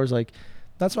 48 hours. Like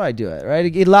that's why I do it, right?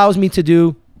 It allows me to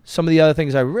do some of the other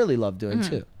things I really love doing Mm-hmm.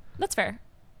 too. That's fair.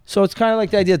 So it's kind of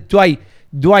like the idea.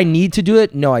 Do I need to do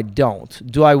it? No, I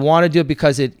don't. Do I want to do it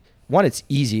because it's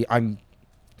easy. I'm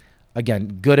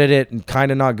again good at it and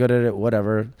kind of not good at it,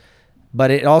 whatever. But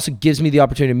it also gives me the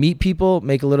opportunity to meet people,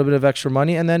 make a little bit of extra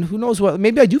money, and then who knows what?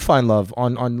 Maybe I do find love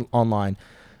on online.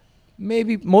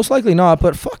 Maybe, most likely not.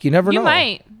 But fuck, you never know. You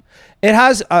might. It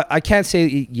has. I can't say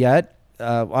it yet.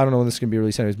 I don't know when this is gonna be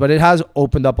released anyways. But it has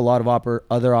opened up a lot of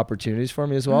other opportunities for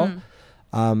me as well.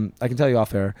 Mm-hmm. I can tell you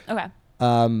off air. Okay.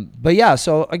 But yeah,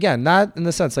 so again, that in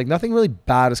the sense, like nothing really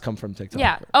bad has come from TikTok.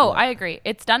 Yeah. Oh, I agree.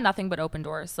 It's done nothing but open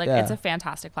doors. Like Yeah. it's a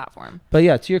fantastic platform. But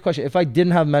yeah, to your question, if I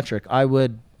didn't have Metric, I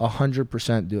would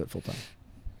 100% do it full time.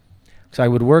 Because I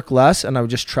would work less and I would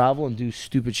just travel and do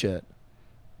stupid shit.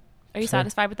 Are you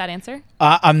satisfied with that answer?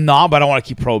 I'm not, but I don't want to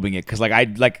keep probing it because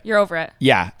You're over it.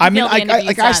 Yeah, I mean, feel the I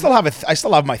interview's I still done. have I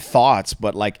still have my thoughts,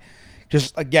 but like,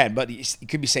 just again, but you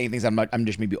could be saying things I'm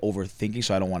just maybe overthinking,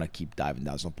 so I don't want to keep diving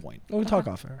down. There's no point. Well, we talk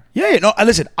off air. Yeah, no.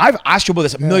 Listen, I've asked you about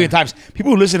this a million times.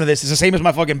 People who listen to this, it's the same as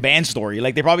my fucking band story.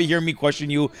 Like they probably hear me question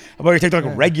you about your TikTok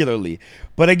regularly.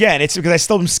 But again, it's because I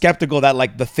still am skeptical that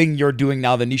like the thing you're doing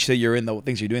now, the niche that you're in, the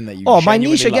things you're doing that you. Oh, my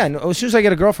genuinely niche love. again. As soon as I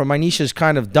get a girlfriend, my niche is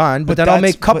kind of done. But then I'll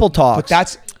make couple talks.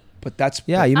 But that's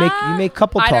yeah, you make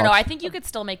couple I talks. don't know. I think you could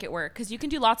still make it work because you can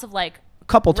do lots of like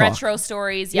couple talks. retro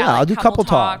stories. Yeah, Yeah, like I'll do couple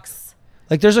talks.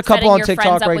 Like there's a couple setting on your TikTok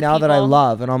friends up right with now that I people.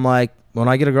 love, and I'm like, when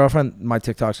I get a girlfriend, my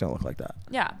TikTok's gonna look like that.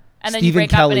 Yeah. And then you Stephen break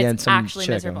Kelly up and and it's some actually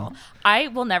chick, miserable. I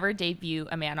will never debut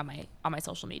a man on my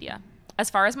social media. As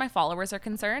far as my followers are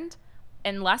concerned,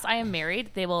 unless I am married,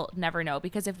 they will never know.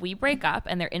 Because if we break up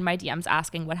and they're in my DMs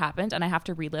asking what happened and I have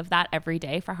to relive that every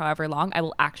day for however long, I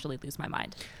will actually lose my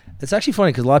mind. It's actually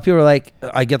funny because a lot of people are like,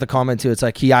 I get the comment too. It's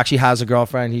like he actually has a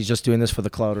girlfriend. He's just doing this for the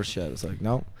clout or shit. It's like,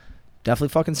 no, definitely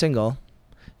fucking single.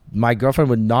 My girlfriend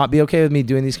would not be okay with me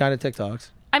doing these kind of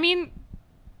TikToks. I mean,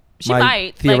 she My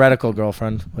might. theoretical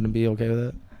girlfriend wouldn't be okay with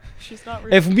it. She's not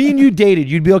really. If me and you dated,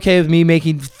 you'd be okay with me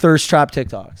making thirst trap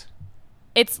TikToks.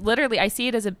 It's literally, I see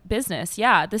it as a business.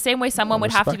 Yeah. The same way someone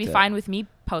would have to respect be it. fine with me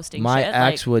posting My shit.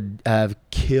 ex like, would have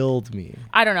killed me.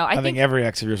 I don't know. I I think every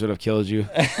ex of yours would have killed you.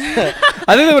 I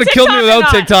think they would have killed me TikTok or without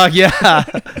not? TikTok. Yeah.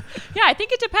 Yeah, I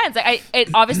think it depends. It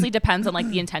obviously depends on like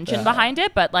the intention behind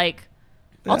it, but like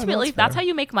ultimately, if that's how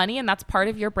you make money and that's part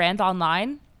of your brand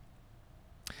online.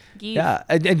 Yeah,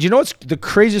 and you know what's the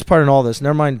craziest part in all this?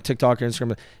 Never mind TikTok or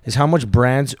Instagram, is how much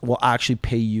brands will actually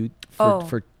pay you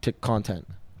for content.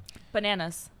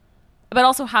 Bananas. But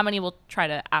also how many will try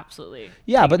to absolutely.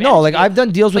 Yeah, take but no, advantage like of you. I've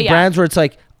done deals But with yeah. brands where it's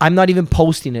like I'm not even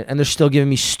posting it, and they're still giving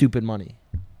me stupid money.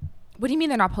 What do you mean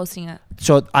they're not posting it?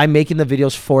 So I'm making the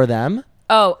videos for them.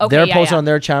 Oh, okay. They're yeah, posting yeah. on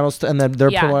their channels, and then they're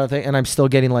Yeah. promoting thing, and I'm still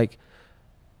getting like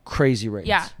crazy rates.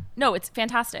 Yeah. No, it's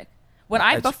fantastic.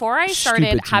 It's Before I stupid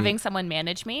started to having me. someone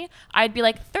manage me, I'd be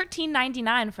like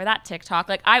 $13.99 for that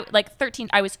TikTok.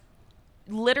 I was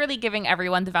literally giving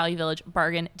everyone the Value Village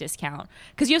bargain discount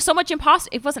because you have so much imposter.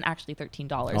 It wasn't actually $13,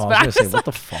 Oh, I but was I gonna was say, like, what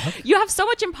the fuck? you have so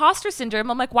much imposter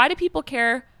syndrome. I'm like, why do people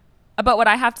care about what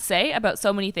I have to say about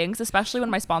so many things, especially when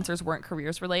my sponsors weren't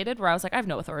careers related, where I was like, I have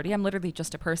no authority. I'm literally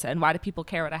just a person. Why do people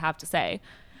care what I have to say?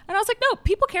 And I was like, no,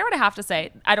 people care what I have to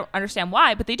say. I don't understand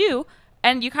why, but they do.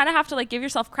 And you kind of have to like give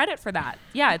yourself credit for that.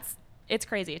 Yeah, it's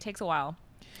crazy. It takes a while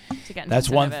to get into That's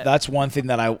the one. of it. That's one thing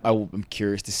that I'm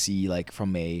curious to see, like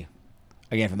from the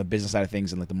business side of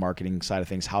things and like the marketing side of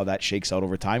things, how that shakes out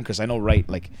over time. Because I know right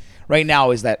now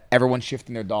is that everyone's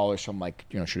shifting their dollars from like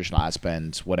traditional ad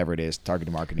spends, whatever it is,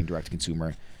 targeted marketing, direct to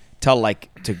consumer, to like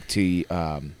to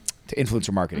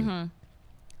influencer marketing. Mm-hmm.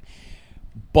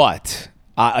 But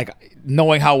like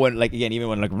knowing how when even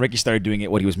when like Ricky started doing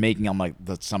it, what he was making, I'm like,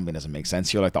 that something doesn't make sense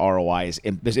here. Like the ROI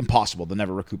is impossible. They'll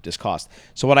never recoup this cost.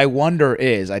 So what I wonder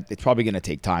is, it's probably going to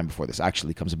take time before this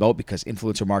actually comes about because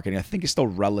influencer marketing, I think, is still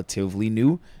relatively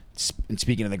new. And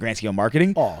speaking of the grand scheme of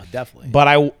marketing, Oh, definitely. but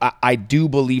I do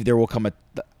believe there will come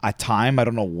a time, I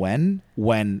don't know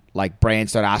when like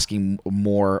brands start asking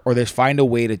more, or they find a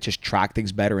way to just track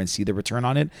things better and see the return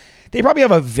on it. They probably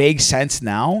have a vague sense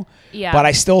now, Yeah. but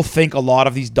I still think a lot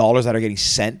of these dollars that are getting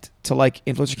sent to like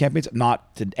influencer campaigns,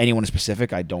 not to anyone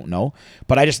specific, I don't know,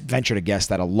 but I just venture to guess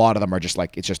that a lot of them are just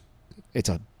like, it's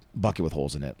a bucket with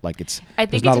holes in it. Like I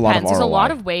there's think not it a lot of depends. There's a lot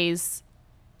ROI. of ways.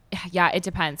 Yeah, it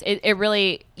depends. It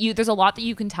really there's a lot that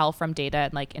you can tell from data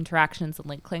and like interactions and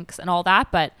link clicks and all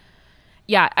that. But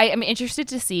yeah, I'm interested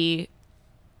to see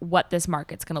what this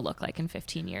market's going to look like in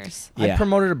 15 years. Yeah. I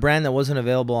promoted a brand that wasn't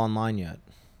available online yet.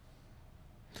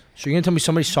 So you're gonna tell me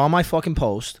somebody saw my fucking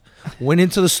post, went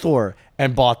into the store,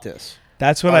 and bought this?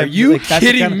 That's what Are you that's the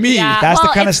kidding kind of- me? Yeah, That's the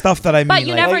well, kind of it's- stuff that I mean. But you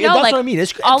like, never like, know. that's Like what I mean.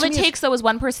 all To it me, takes though is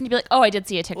one person to be like, "Oh, I did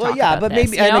see a TikTok." Well, yeah, about but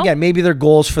this, maybe, you and know? again, maybe their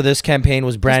goals for this campaign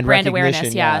was brand brand recognition,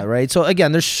 awareness, yeah. right? So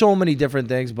again, there's so many different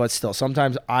things, but still,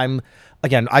 sometimes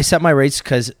I set my rates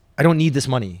because I don't need this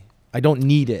money. I don't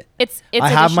need it. It's I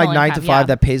have my additional 9 to income, 5 yeah.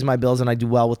 that pays my bills, and I do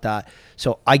well with that.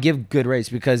 So I give good rates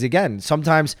because again,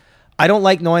 sometimes I don't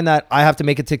like knowing that I have to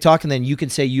make a TikTok and then you can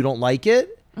say you don't like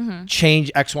it.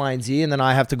 Change X, Y, and Z, and then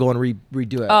I have to go and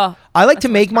redo it. Oh, I like to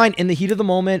make mine in the heat of the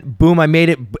moment. Boom, I made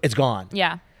it. It's gone.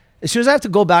 Yeah. As soon as I have to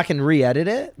go back and re-edit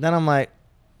it, then I'm like,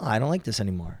 oh, I don't like this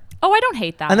anymore. Oh, I don't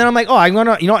hate that. And then I'm like, oh, I'm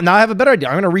gonna, you know what? Now I have a better idea.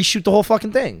 I'm gonna reshoot the whole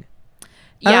fucking thing.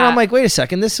 And then I'm like, wait a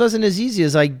second, this wasn't as easy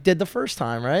as I did the first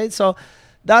time, right? So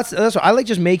that's what I like,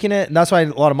 just making it. And that's why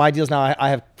a lot of my deals now I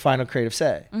have final creative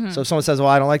say. So if someone says, well,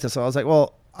 I don't like this, so I was like,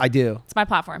 well, I do. It's my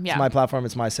platform. Yeah. It's my platform.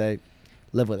 It's my say.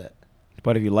 Live with it.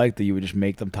 But if you liked it, you would just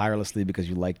make them tirelessly because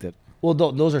you liked it. Well,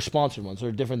 those are sponsored ones.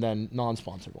 They're different than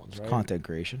non-sponsored ones, right? Content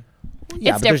creation.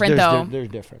 Yeah, It's but different, though. They're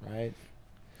different, right?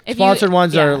 If you- Sponsored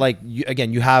ones yeah. are like,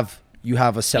 you have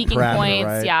a set Speaking parameter, points,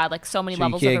 right? yeah, like so many So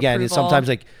levels you can't, of again, approval. it's sometimes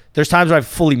like there's times where I've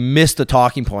fully missed the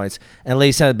talking points, and a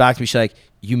lady sent it back to me. She's like,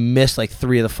 "You missed like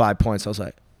 3 of the 5 points." I was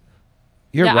like,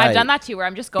 "You're yeah, right." I've done that too, where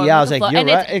I'm just going. Yeah, I with was the like, flow. "You're And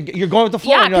right." it's- And you're going with the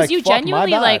flow. Yeah, and you're because like, you "Fuck, my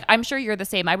genuinely bad." like. I'm sure you're the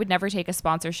same. I would never take a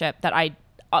sponsorship that I.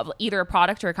 Either a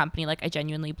product or a company like I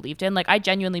genuinely believed in. Like I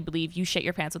genuinely believe you shit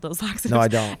your pants with those laxatives. No, I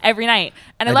don't. Every night,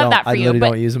 and I I love don't. that for I you. literally But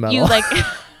don't use them at you all. like.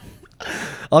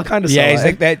 I'll kind of Yeah, it's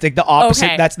like that. It's like the opposite.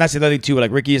 Okay. That's the other thing too.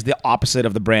 Like Ricky is the opposite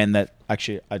of the brand that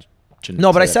actually I shouldn't.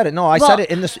 No, but I say said it. No, I Well, said it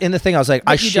in the thing. I was like,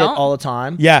 I but you shit don't? all the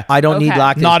time. Yeah. I don't need Okay.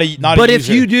 lactose. Not a But if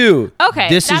user. you do, Okay,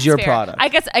 this that's is your fair. product. I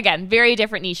guess again, very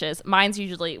different niches. Mine's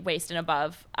usually waist and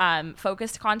above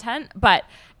focused content, but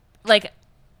like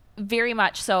very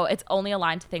much so. It's only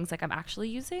aligned to things like I'm actually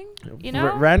using. You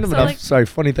know, Random So, enough. like- Sorry,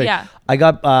 funny thing. Yeah. I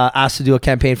got asked to do a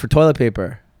campaign for toilet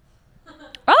paper.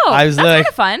 Oh, I was that's like- kind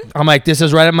of fun. I'm like, this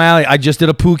is right up my alley. I just did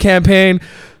a poo campaign.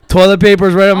 Toilet paper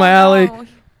is right up my alley. no.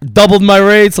 Doubled my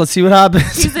rates. Let's see what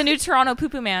happens. He's the new Toronto poo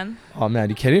poo man. Oh man,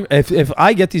 you kidding? If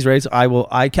I get these rates,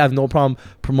 I have no problem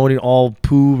promoting all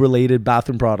poo related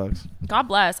bathroom products. God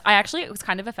bless. I actually was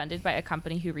kind of offended by a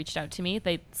company who reached out to me.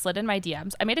 They slid in my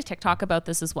DMs. I made a TikTok about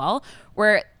this as well,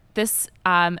 where this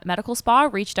medical spa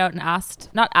reached out and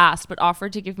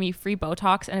offered to give me free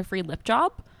Botox and a free lip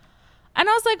job. And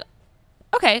I was like,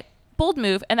 okay, bold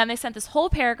move. And then they sent this whole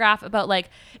paragraph about like,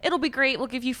 it'll be great. We'll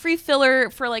give you free filler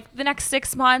for like the next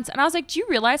 6 months. And I was like, do you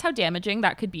realize how damaging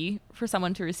that could be for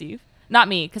someone to receive? Not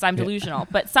me, because I'm delusional,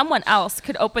 but someone else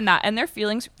could open that and their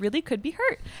feelings really could be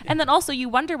hurt. And then also you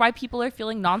wonder why people are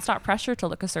feeling nonstop pressure to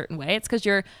look a certain way. It's because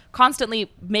you're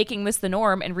constantly making this the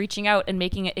norm and reaching out and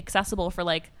making it accessible for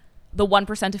like the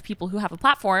 1% of people who have a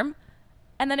platform.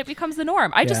 And then it becomes the norm.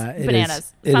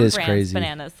 Bananas. It Some is brands, crazy.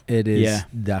 bananas. It is Yeah.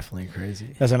 definitely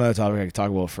crazy. That's another topic I could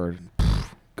talk about for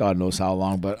God knows how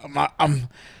long. But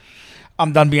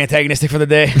I'm done being antagonistic for the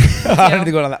day. I don't need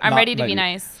to go on that. I'm not- ready to not be you.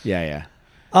 nice. Yeah, yeah.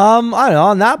 I don't know.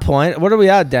 On that point, what are we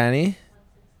at, Danny?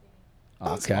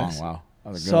 Oh, that's Okay. long. Wow. That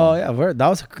was a good So one. yeah, that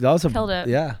was a Killed it.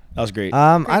 Yeah. That was great.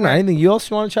 I don't know. work. Anything you else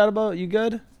want to chat about? You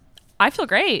good? I feel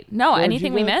great. No, George,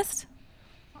 anything you we good? missed?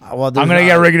 Well, I'm gonna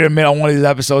get Ricky to admit on one of these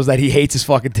episodes that he hates his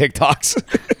fucking TikToks.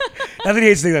 Not that he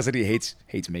hates TikToks, that he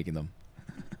hates making them.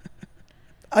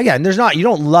 Again, you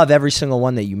don't love every single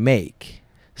one that you make.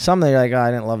 Some that you're like, oh,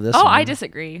 I didn't love this Oh, one. I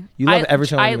disagree. You love every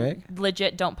single one you make? I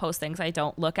legit don't post things I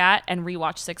don't look at and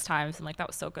rewatch 6 times. I'm like, that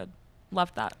was so good.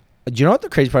 Loved that. Do you know what the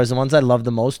crazy part is? The ones I love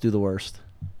the most do the worst.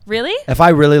 Really? If I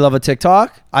really love a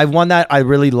TikTok, one that I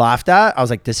really laughed at. I was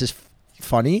like, this is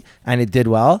funny, and it did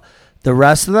well. The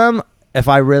rest of them, if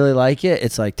I really like it,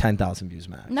 it's like 10,000 views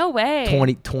max. No way.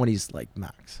 20's like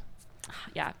max.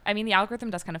 Yeah. I mean, the algorithm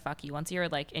does kind of fuck you. Once you're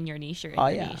like in your niche, you're in Oh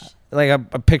your yeah. niche. Like I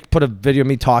put a video of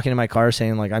me talking in my car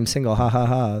saying like I'm single, ha ha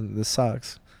ha. This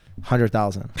sucks.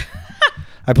 100,000.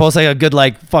 I post like a good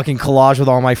like fucking collage with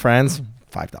all my friends.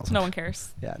 5,000. No one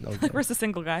cares. Yeah, no. Like, where's the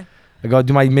single guy? I go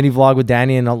do my mini vlog with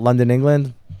Danny in London,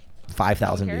 England.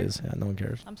 5,000 No one cares? views. Yeah, no one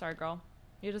cares. I'm sorry, girl.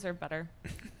 You deserve better.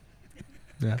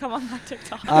 Yeah. Come on my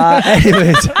TikTok.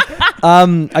 Anyways,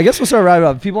 I guess we'll start wrapping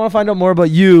up. If people want to find out more about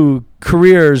you,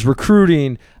 careers,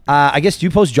 recruiting. I guess do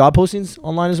you post job postings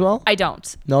online as well? I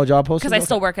don't. No job postings? Because I Okay.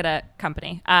 still work at a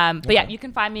company. But yeah, you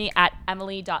can find me at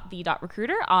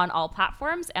emily.the.recruiter on all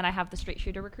platforms. And I have the Straight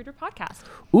Shooter Recruiter podcast.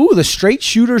 Ooh, the Straight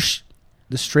Shooter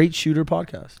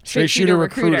podcast. Straight Shooter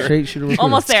Recruiter. Straight Shooter Recruiter.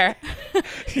 Almost there.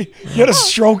 You had a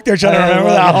stroke there trying to I remember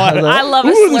love that it. one. I love a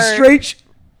Ooh, slur. the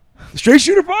Straight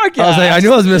Shooter podcast. I was like, I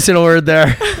knew I was missing a word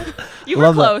there. You were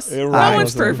Love that. close. You're No right.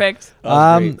 one's perfect. That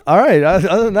was great. All right.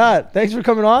 Other than that, thanks for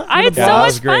coming on. I had so that much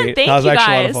was fun. great. Thank that was you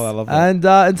actually a lot guys. of fun. I love that. And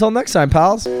until next time,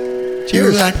 pals.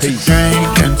 You like to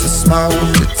drink and to smoke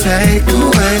to take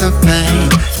away the pain.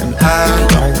 And I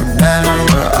don't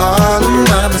remember all of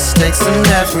my mistakes and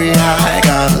every high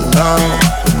got alone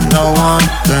with no one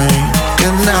thing.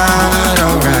 And I